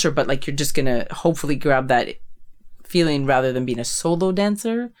that culture, but like, you're just gonna hopefully grab that feeling rather than being a solo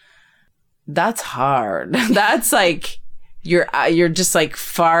dancer. That's hard. That's like, you're just like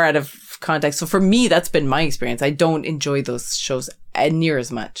far out of context. So for me, that's been my experience. I don't enjoy those shows near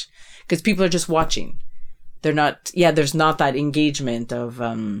as much because people are just watching. They're not, there's not that engagement of,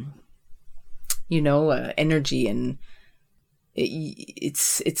 you know, energy, and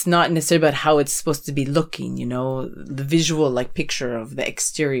it's not necessarily about how it's supposed to be looking, you know, the visual like picture of the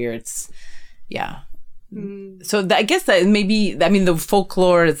exterior. It's, So I guess that maybe, I mean, the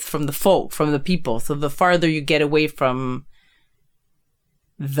folklore is from the people. So the farther you get away from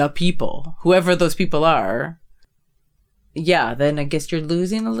the people, whoever those people are, then I guess you're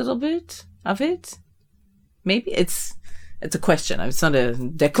losing a little bit of it. Maybe it's a question. It's not a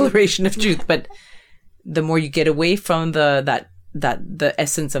declaration of truth, but the more you get away from the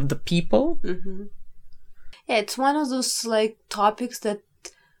essence of the people. Mm-hmm. Yeah, it's one of those like topics that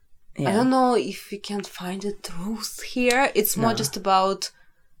I don't know if we can find the truth here. It's more just about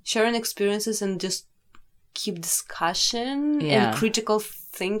sharing experiences and just keep discussion and critical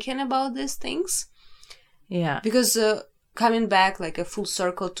thinking about these things. Yeah. Because coming back like a full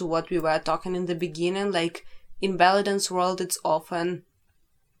circle to what we were talking in the beginning, like in belly dance world, it's often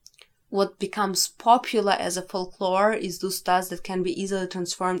what becomes popular as a folklore is those styles that can be easily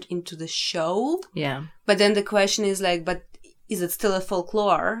transformed into the show. Yeah. But then the question is like, but is it still a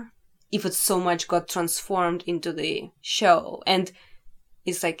folklore if it so much got transformed into the show? And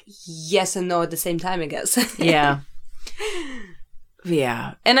it's like yes and no at the same time, I guess. Yeah.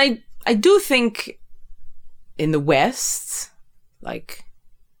 And I do think in the West, like,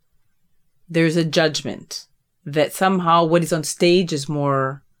 there's a judgment that somehow what is on stage is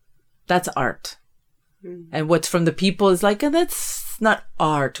more, that's art. And what's from the people is like, that's not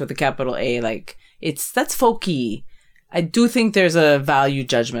art with a capital A. Like, that's folky. I do think there's a value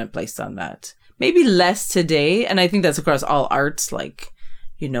judgment placed on that. Maybe less today. And I think that's across all arts. Like,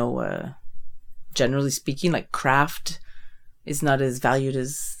 generally speaking, like craft is not as valued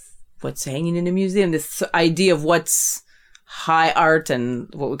as what's hanging in a museum. This idea of what's high art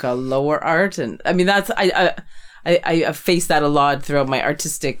and what we call lower art. And I mean, I faced that a lot throughout my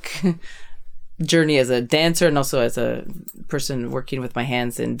artistic journey as a dancer and also as a person working with my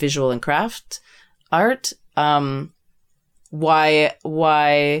hands in visual and craft art. Why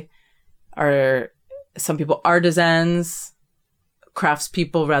are some people artisans,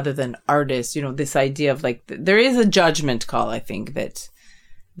 craftspeople rather than artists? This idea of like, there is a judgment call, I think, that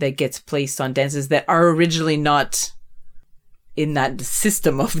gets placed on dances that are originally not in that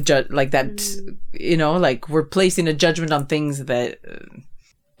system of like that, like we're placing a judgment on things that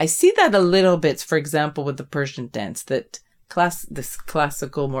I see that a little bit, for example, with the Persian dance, that this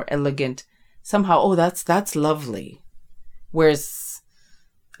classical, more elegant, somehow, that's lovely. Whereas,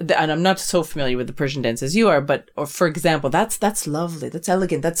 and I'm not so familiar with the Persian dance as you are, or for example, that's lovely, that's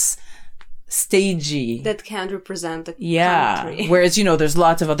elegant, that's stagey. That can't represent the country. Whereas, there's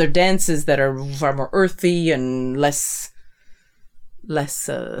lots of other dances that are far more earthy and less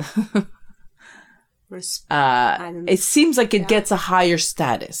it seems like it gets a higher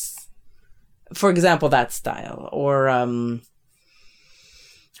status. For example, that style, or I don't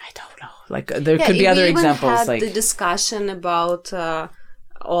know. Like there could be other examples. Had like the discussion about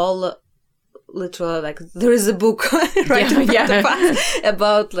all literally, like there is a book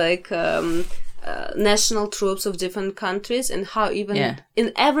about like national troops of different countries and how even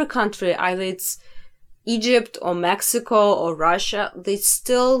in every country, either it's Egypt or Mexico or Russia, they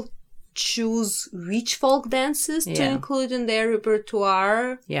still choose which folk dances to include in their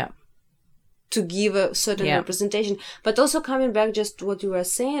repertoire. Yeah. To give a certain representation. But also coming back just to what you were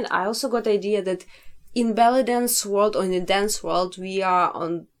saying, I also got the idea that in belly dance world or in the dance world, we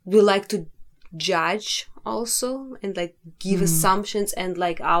like to judge also and like give assumptions and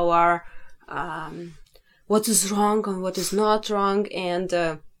like our what is wrong and what is not wrong.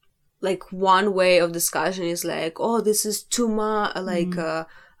 And like one way of discussion is like, oh, this is too much, like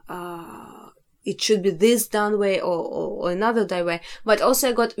it should be this done way or another that way. But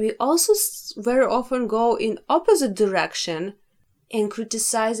also we also very often go in opposite direction and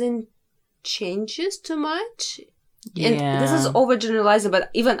criticizing changes too much. Yeah. And this is overgeneralizing, but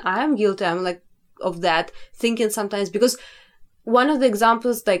even I'm guilty. I'm like of that thinking sometimes, because one of the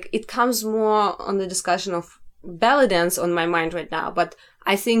examples, like it comes more on the discussion of belly dance on my mind right now, but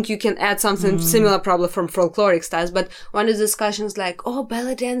I think you can add something similar probably from folkloric styles. But one of the discussions like, oh,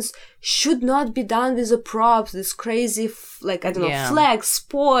 belly dance should not be done with the props, this crazy, flags,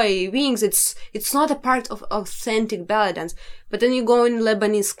 spoi, wings. It's not a part of authentic belly dance. But then you go in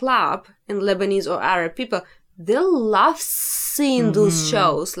Lebanese club and Lebanese or Arab people, they'll love seeing those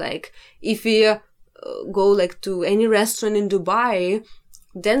shows. Like if you go like to any restaurant in Dubai,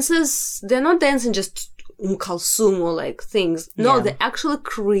 dancers, they're not dancing just Kalsum or like things. No, they're actually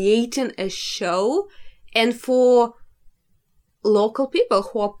creating a show, and for local people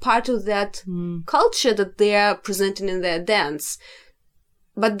who are part of that culture that they are presenting in their dance.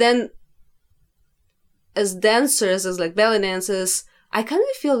 But then as dancers, as like belly dancers, I kind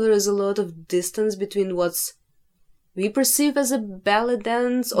of feel there is a lot of distance between what's we perceive as a belly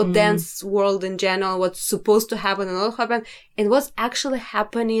dance or dance world in general, what's supposed to happen and not happen, and what's actually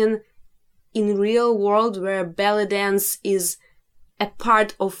happening in real world, where belly dance is a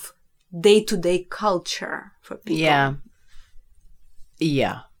part of day-to-day culture for people.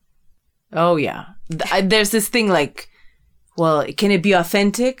 Yeah. Oh, yeah. There's this thing like, well, can it be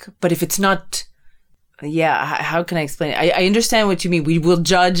authentic? But if it's not, how can I explain it? I understand what you mean. We will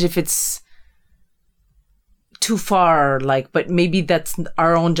judge if it's too far, like, but maybe that's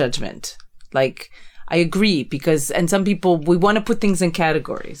our own judgment. Like, I agree, and some people, we want to put things in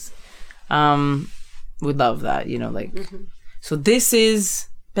categories. We love that, so this is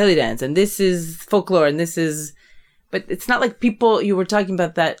belly dance and this is folklore and this is, but it's not like people, you were talking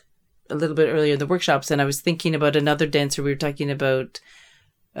about that a little bit earlier in the workshops, and I was thinking about another dancer we were talking about,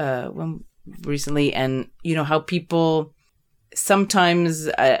 recently, and how people sometimes,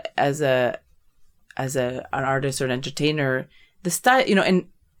 as an artist or an entertainer, the style,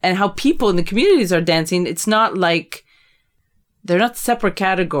 and how people in the communities are dancing, it's not like, they're not separate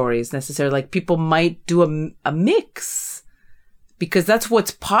categories necessarily. Like people might do a mix because that's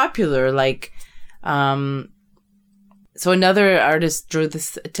what's popular. Like, so another artist drew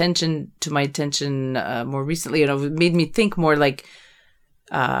this to my attention more recently, and it made me think more like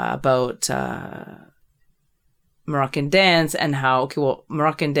about Moroccan dance and how, okay, well,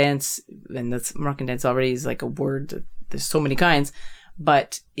 Moroccan dance, and that's Moroccan dance already is like a word. There's so many kinds,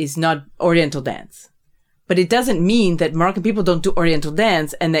 but is not Oriental dance. But it doesn't mean that Moroccan people don't do Oriental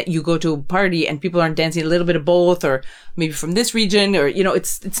dance and that you go to a party and people aren't dancing a little bit of both, or maybe from this region, or, you know,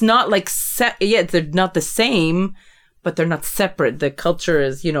 it's not like, they're not the same, but they're not separate. The culture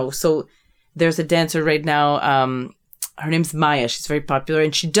is, you know, so there's a dancer right now, her name's Maya. She's very popular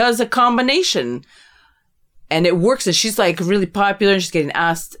and she does a combination and it works. And she's like really popular and she's getting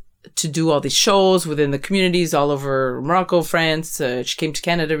asked to do all these shows within the communities all over Morocco, France. She came to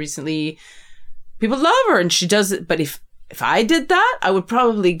Canada recently. People love her and she does it. But if I did that, I would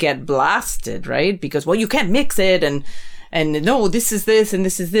probably get blasted, right? Because, well, you can't mix it and no, this is this and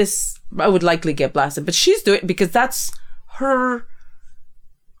this is this. I would likely get blasted. But she's doing it because that's her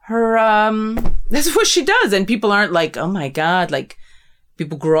that's what she does. And people aren't like, oh my God, like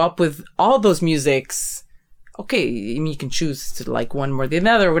people grow up with all those musics. Okay, I mean, you can choose to like one more than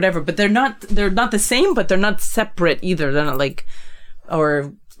the other or whatever, but they're not the same, but they're not separate either. They're not like,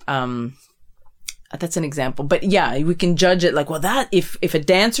 or, that's an example, but yeah, we can judge it like, well, that, if a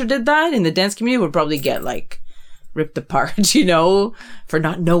dancer did that in the dance community would probably get like ripped apart, you know, for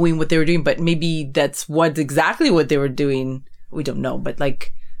not knowing what they were doing, but maybe that's exactly what they were doing. We don't know, but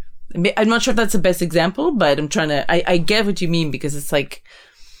like, I'm not sure if that's the best example, but I'm trying to, I get what you mean, because it's like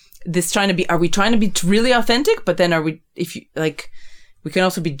this are we trying to be really authentic? But then we can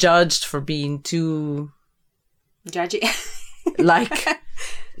also be judged for being too judgy.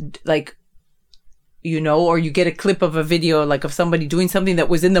 like, you know, or you get a clip of a video like of somebody doing something that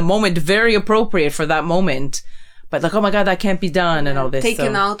was in the moment very appropriate for that moment, but like, oh my God, that can't be done, and all this.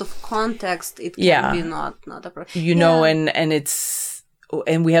 Taken out of context, it can be not appropriate. You know,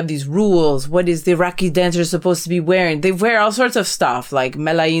 and we have these rules. What is the Iraqi dancer supposed to be wearing? They wear all sorts of stuff. Like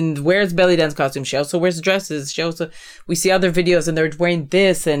Melaine wears belly dance costumes. She also wears dresses. We see other videos and they're wearing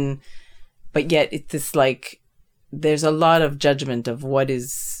this, but yet it's this like, there's a lot of judgment of what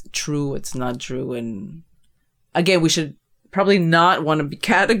is true, what's not true. And again, we should probably not want to be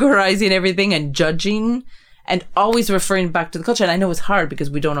categorizing everything and judging and always referring back to the culture. And I know it's hard because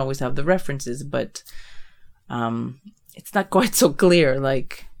we don't always have the references, but it's not quite so clear.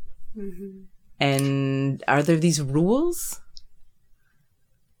 Like, and are there these rules?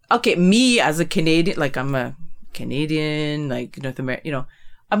 Okay, me as a Canadian, like I'm a Canadian, like North America, you know,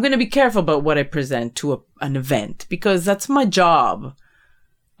 I'm going to be careful about what I present to an event because that's my job.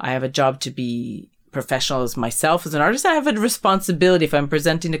 I have a job to be professional as myself as an artist. I have a responsibility if I'm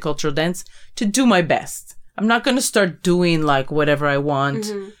presenting a cultural dance to do my best. I'm not going to start doing like whatever I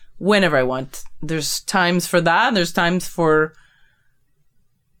want, whenever I want. There's times for that. And there's times for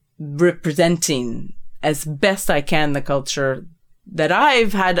representing as best I can the culture that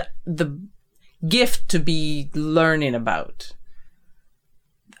I've had the gift to be learning about.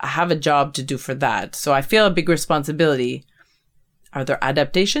 I have a job to do for that. So I feel a big responsibility. Are there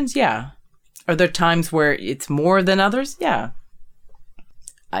adaptations? Yeah. Are there times where it's more than others? Yeah.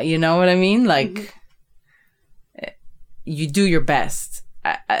 You know what I mean? Like, you do your best.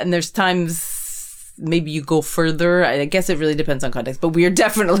 And there's times maybe you go further. I guess it really depends on context. But we're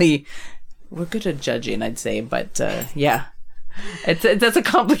good at judging, I'd say. But yeah. That's a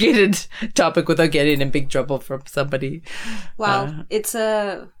complicated topic without getting in big trouble from somebody. Well, it's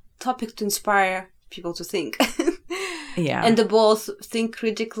a topic to inspire people to think. Yeah. And to both think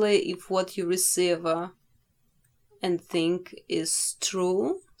critically if what you receive and think is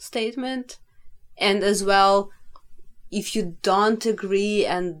true statement. And as well, if you don't agree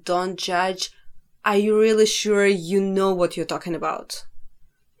and don't judge, are you really sure you know what you're talking about?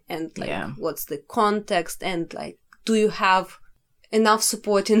 And like, what's the context? And like, do you have enough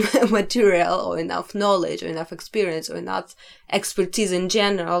supporting material or enough knowledge or enough experience or enough expertise in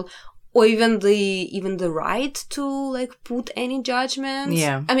general, or even the right to like put any judgments?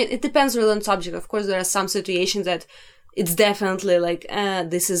 Yeah. I mean, it depends really on subject. Of course, there are some situations that it's definitely like,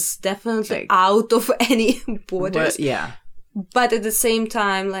 this is definitely like, out of any borders. Yeah. But at the same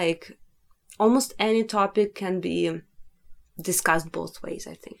time, like almost any topic can be discussed both ways,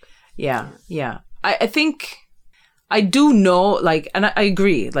 I think. Yeah. I think I do know, like, and I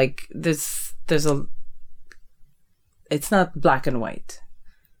agree, like, it's not black and white.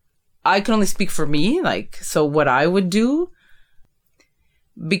 I can only speak for me, like, so what I would do,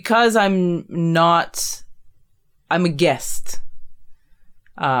 because I'm a guest.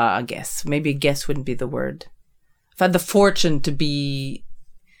 I guess, maybe a guest wouldn't be the word. I've had the fortune to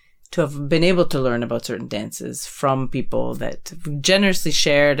have been able to learn about certain dances from people that have generously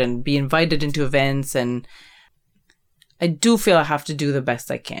shared and be invited into events, and I do feel I have to do the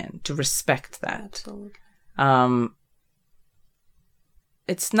best I can to respect that. Absolutely.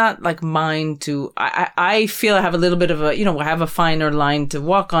 It's not like mine to, I feel I have a little bit of a, I have a finer line to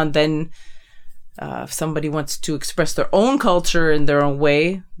walk on. Then if somebody wants to express their own culture in their own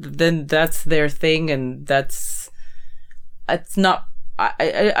way, then that's their thing. And it's not,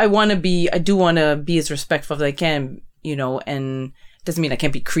 I do want to be as respectful as I can, and it doesn't mean I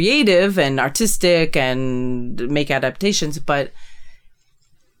can't be creative and artistic and make adaptations, but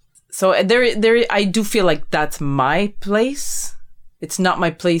so I do feel like that's my place. It's not my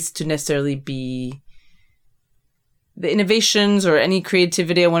place to necessarily be the innovations or any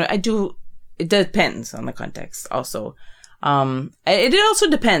creativity it depends on the context also. It also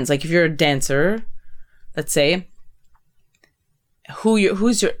depends. Like if you're a dancer, let's say,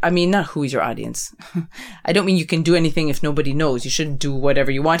 who's your audience? I don't mean you can do anything if nobody knows. You shouldn't do whatever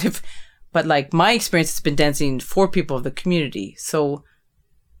you want but like my experience has been dancing for people of the community. So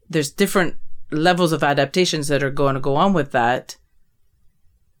there's different levels of adaptations that are going to go on with that.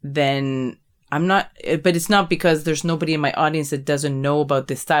 Then but it's not because there's nobody in my audience that doesn't know about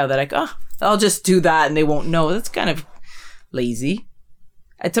this style that I'll just do that and they won't know. That's kind of lazy.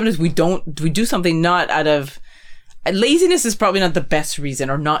 And sometimes we do something not out of, laziness is probably not the best reason,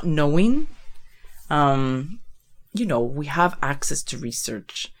 or not knowing. We have access to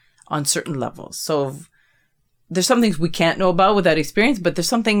research on certain levels. So there's some things we can't know about without experience, but there's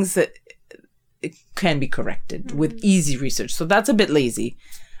some things that it can be corrected with easy research. So that's a bit lazy.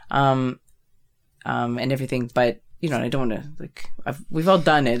 And everything, but I don't want to we've all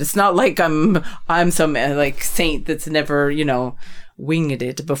done it. It's not like I'm some saint that's never winged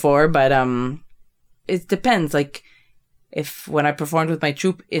it before, but it depends. Like if when I performed with my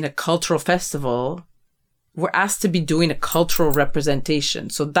troupe in a cultural festival, we're asked to be doing a cultural representation,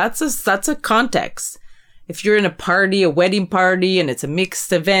 so that's a context. If you're in a wedding party, and it's a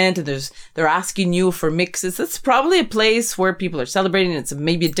mixed event, and they're asking you for mixes, that's probably a place where people are celebrating. It's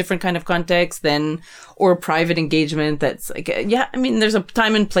maybe a different kind of context or a private engagement. That's there's a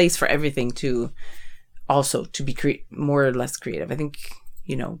time and place for everything to be more or less creative. I think,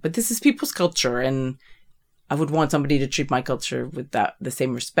 but this is people's culture, and I would want somebody to treat my culture with the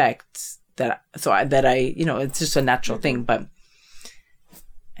same respect it's just a natural thing, but.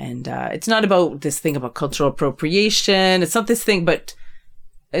 And it's not about this thing about cultural appropriation. It's not this thing, but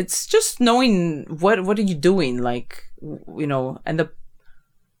it's just knowing what are you doing, and the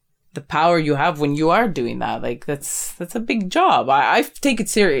power you have when you are doing that. Like that's a big job. I take it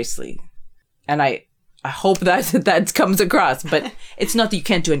seriously, and I hope that comes across. But it's not that you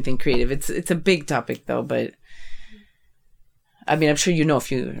can't do anything creative. It's a big topic though. But I mean, I'm sure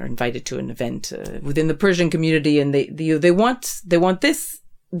if you are invited to an event within the Persian community, and they want this.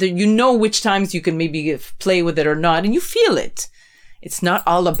 Which times you can maybe play with it or not, and you feel it. It's not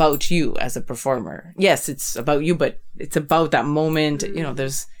all about you as a performer. Yes, it's about you, but it's about that moment.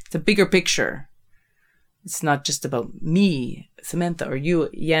 It's a bigger picture. It's not just about me, Samantha, or you,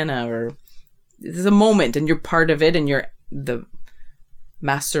 Yana, or there's a moment, and you're part of it, and you're the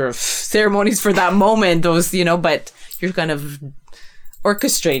master of ceremonies for that moment. But you're kind of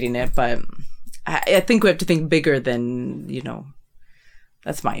orchestrating it. But I think we have to think bigger than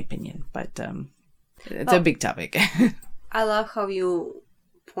That's my opinion, but it's a big topic. I love how you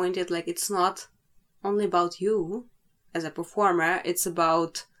pointed, it's not only about you as a performer, it's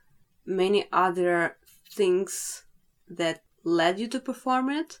about many other things that led you to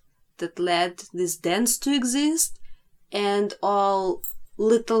perform it, that led this dance to exist, and all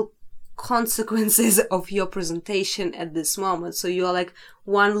little consequences of your presentation at this moment. So you're like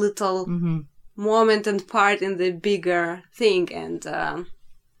one little moment and part in the bigger thing, and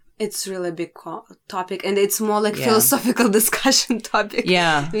it's really a big topic, and it's more philosophical discussion topic,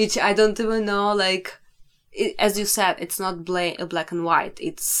 which I don't even know, as you said, it's not black and white,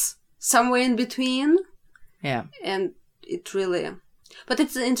 it's somewhere in between, and it really, but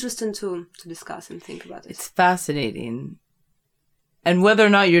it's interesting to discuss and think about it. It's fascinating. And whether or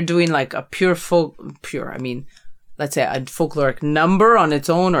not you're doing a let's say a folkloric number on its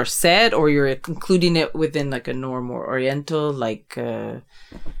own or set, or you're including it within a norm or oriental,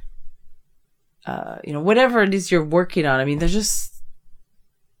 whatever it is you're working on. I mean, there's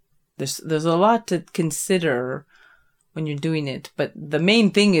a lot to consider when you're doing it. But the main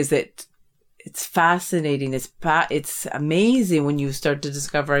thing is that it's fascinating. It's amazing when you start to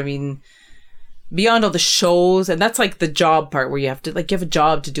discover, beyond all the shows, and that's the job part where you have to you have a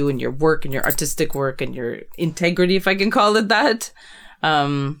job to do in your work and your artistic work and your integrity, if I can call it that,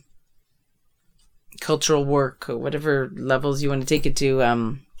 cultural work, or whatever levels you want to take it to.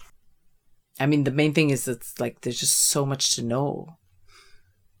 The main thing is there's just so much to know.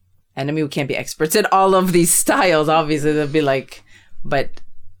 And I mean, we can't be experts at all of these styles, obviously. They'll be like, but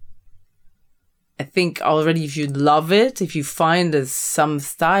I think already if you love it, if you find some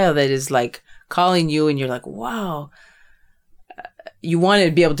style that is like calling you and you're like, wow, you want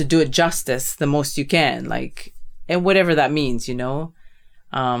to be able to do it justice the most you can, like, and whatever that means, you know,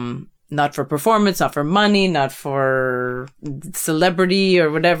 not for performance, not for money, not for celebrity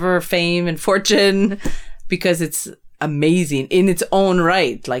or whatever, fame and fortune, because it's amazing in its own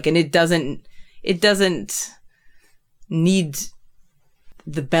right. Like, and it doesn't need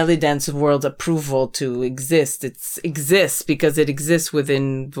the belly dance world's approval to exist. It exists because it exists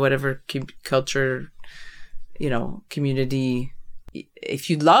within whatever culture, you know, community. If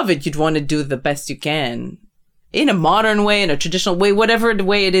you love it, you'd want to do the best you can in a modern way, in a traditional way, whatever the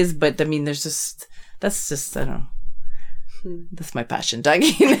way it is. But I mean, that's just, I don't know. That's my passion,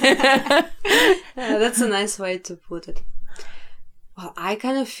 Dagin. That's a nice way to put it. Well, I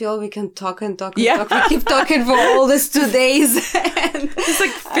kind of feel we can talk and talk and talk. We keep talking for all these 2 days. It's like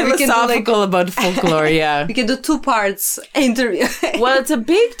philosophical about folklore, yeah. We can do 2 parts interview. Well, it's a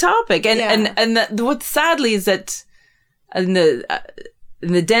big topic. And what sadly is that in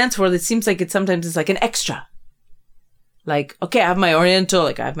the dance world, it seems like sometimes it's like an extra. Like, okay, I have my Oriental,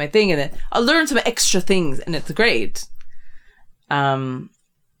 like I have my thing, and then I'll learn some extra things, and it's great.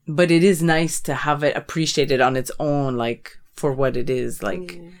 But it is nice to have it appreciated on its own, like for what it is,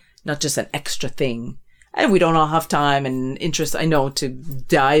 like not just an extra thing. And we don't all have time and interest, I know, to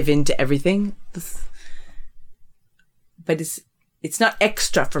dive into everything. But it's not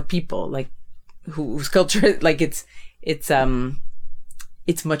extra for people like whose culture, like it's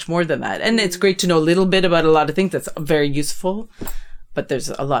much more than that. And it's great to know a little bit about a lot of things. That's very useful, but there's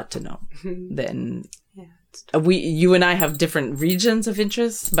a lot to know. Then you and I have different regions of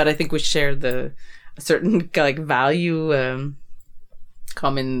interest, but I think we share a certain like value,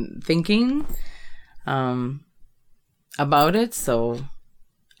 common thinking about it. So,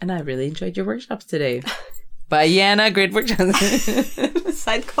 and I really enjoyed your workshops today. Bye, Yana. Great workshops.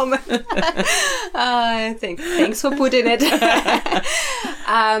 Side comment. Thanks for putting it.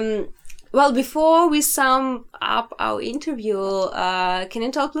 Well, before we sum up our interview, can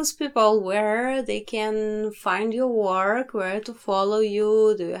you tell please people where they can find your work, where to follow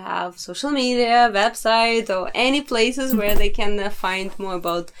you? Do you have social media, website, or any places where they can find more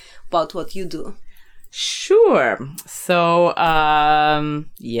about what you do? Sure. So,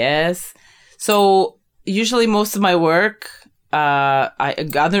 yes. So usually most of my work,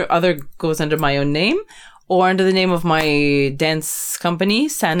 other goes under my own name, or under the name of my dance company,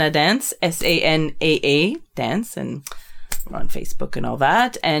 Sanaa Dance, Sanaa Dance, and we're on Facebook and all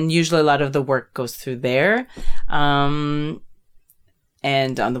that. And usually a lot of the work goes through there, and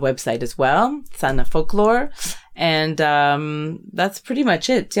on the website as well, Sanaa Folklore. And that's pretty much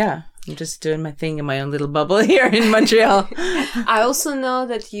it. Yeah, I'm just doing my thing in my own little bubble here in Montreal. I also know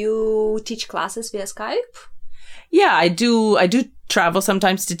that you teach classes via Skype. Yeah, I do travel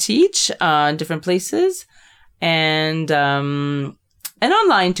sometimes to teach in different places. And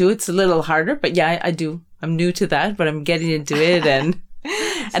online too. It's a little harder, but yeah, I do. I'm new to that, but I'm getting into it, and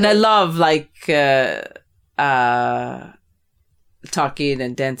and I love like talking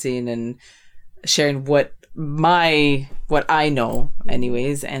and dancing and sharing what I know,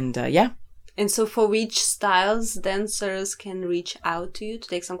 anyways. And yeah. And so, for which styles dancers can reach out to you to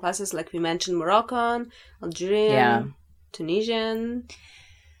take some classes? Like we mentioned, Moroccan, Algerian, Tunisian.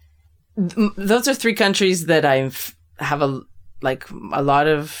 Those are 3 countries that I have a lot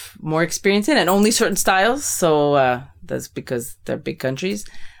of more experience in, and only certain styles. So that's because they're big countries.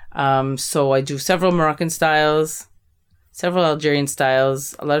 So I do several Moroccan styles, several Algerian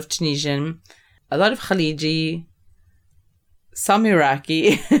styles, a lot of Tunisian, a lot of Khaliji, some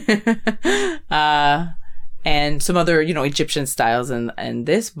Iraqi, and some other, Egyptian styles and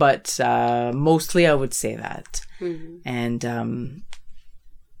this, but mostly I would say that. Mm-hmm. And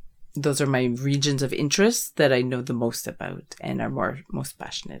those are my regions of interest that I know the most about and are most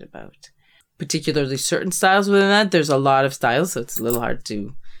passionate about. Particularly certain styles within that. There's a lot of styles, so it's a little hard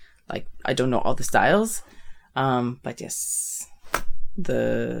to, I don't know all the styles. But yes,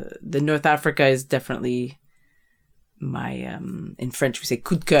 the North Africa is definitely my, in French we say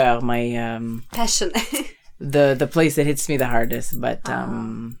coup de cœur, my passion. the place that hits me the hardest. But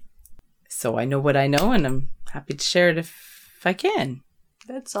so I know what I know, and I'm happy to share it if I can.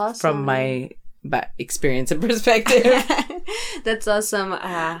 That's awesome. From my experience and perspective. That's awesome.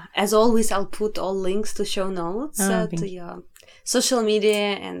 As always, I'll put all links to show notes to your social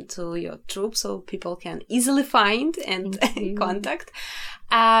media and to your troupe, so people can easily find and contact.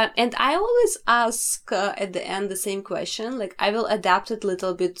 And I always ask at the end the same question. Like, I will adapt it a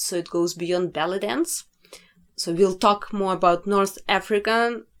little bit so it goes beyond belly dance. So we'll talk more about North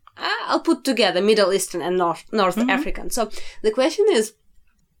African. I'll put together Middle Eastern and North African. So the question is,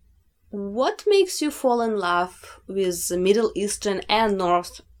 what makes you fall in love with Middle Eastern and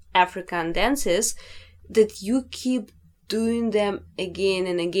North African dances that you keep doing them again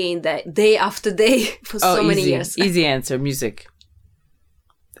and again, day after day for so many years? Easy answer, music.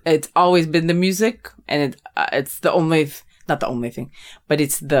 It's always been the music, and it's the only, not the only thing, but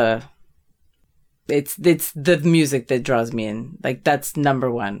it's the music that draws me in. Like, that's number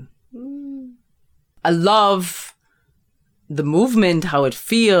one. I love the movement, how it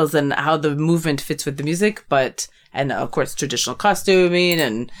feels, and how the movement fits with the music, and of course traditional costuming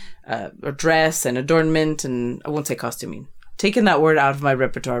and or dress and adornment, and I won't say costuming. Taking that word out of my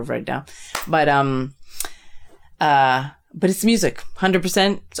repertoire right now, but it's music,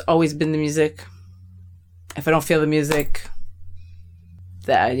 100%. It's always been the music. If I don't feel the music,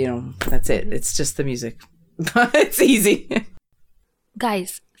 that's it. It's just the music. It's easy.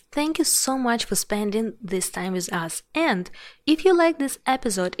 Guys, thank you so much for spending this time with us. And if you like this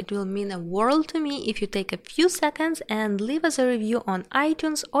episode, it will mean a world to me if you take a few seconds and leave us a review on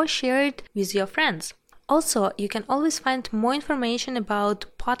iTunes or share it with your friends. Also, you can always find more information about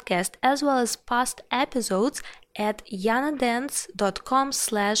podcast as well as past episodes at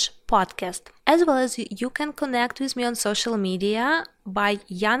yanadance.com/podcast. As well as you can connect with me on social media by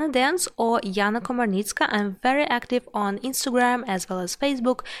Yana Dance or Yana Komarnitska. I'm very active on Instagram as well as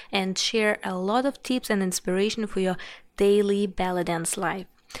Facebook and share a lot of tips and inspiration for your daily belly dance life.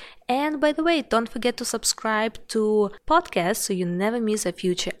 And by the way, don't forget to subscribe to podcasts so you never miss a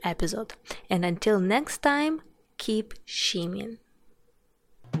future episode. And until next time, keep shimmying.